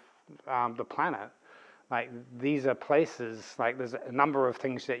soul of the planet. Like, these are places, there's a number of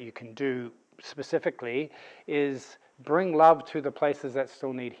things that you can do specifically, is bring love to the places that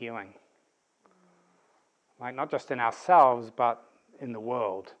still need healing. Not just in ourselves, but in the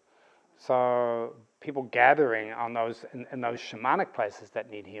world. So people gathering on those in those shamanic places that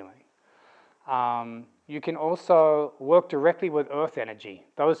need healing. You can also work directly with earth energy.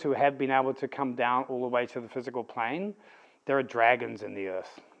 Those who have been able to come down all the way to the physical plane, there are dragons in the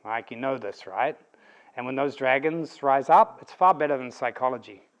earth. You know this, right? And when those dragons rise up, it's far better than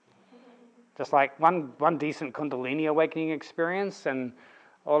psychology. Just like one decent Kundalini awakening experience, and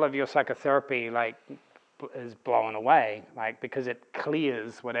all of your psychotherapy is blown away, because it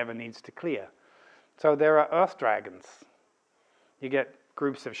clears whatever needs to clear. So there are earth dragons. You get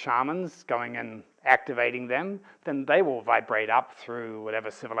groups of shamans going and activating them, then they will vibrate up through whatever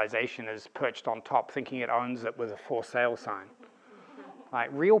civilization is perched on top, thinking it owns it with a for sale sign.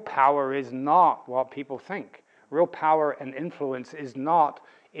 Real power is not what people think. Real power and influence is not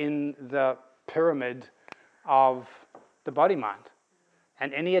in the pyramid of the body-mind.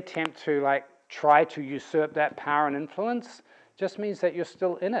 And any attempt to try to usurp that power and influence just means that you're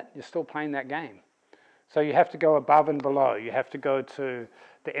still in it. You're still playing that game. So you have to go above and below. You have to go to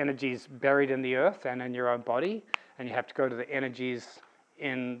the energies buried in the earth and in your own body, and you have to go to the energies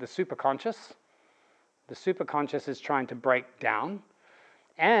in the superconscious. The superconscious is trying to break down.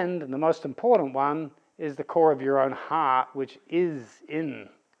 And the most important one is the core of your own heart, which is in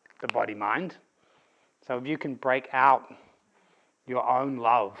the body-mind. So if you can break out your own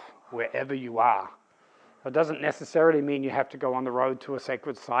love wherever you are, it doesn't necessarily mean you have to go on the road to a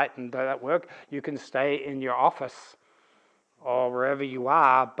sacred site and do that work. You can stay in your office or wherever you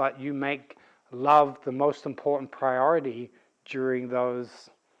are, but you make love the most important priority during those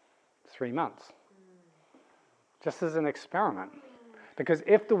 3 months. Just as an experiment. Because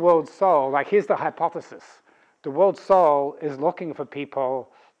if the world soul, like here's the hypothesis, the world soul is looking for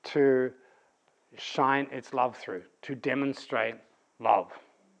people to shine its love through, to demonstrate love.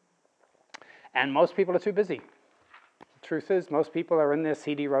 And most people are too busy. The truth is, most people are in their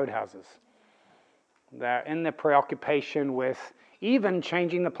seedy roadhouses. They're in their preoccupation with even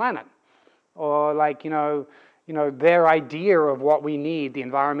changing the planet. Or like, their idea of what we need, the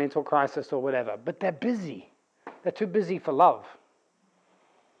environmental crisis or whatever. But they're busy. They're too busy for love.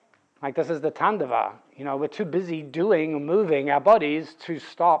 Like this is the Tandava. We're too busy doing or moving our bodies to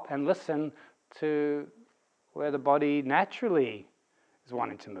stop and listen to where the body naturally is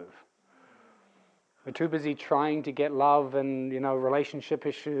wanting to move. We're too busy trying to get love and, relationship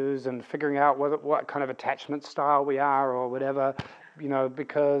issues and figuring out what kind of attachment style we are or whatever,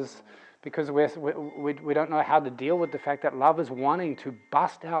 because we don't know how to deal with the fact that love is wanting to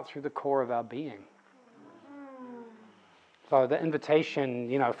bust out through the core of our being. So the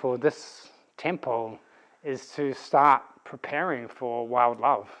invitation, for this temple is to start preparing for wild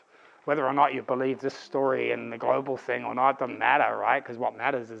love. Whether or not you believe this story and the global thing or not doesn't matter, right? Because what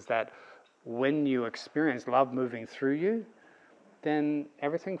matters is that when you experience love moving through you, then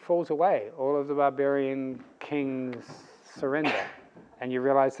everything falls away. All of the barbarian kings surrender. And you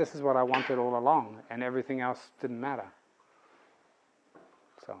realize this is what I wanted all along, and everything else didn't matter.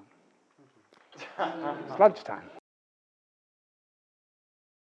 So, it's lunchtime.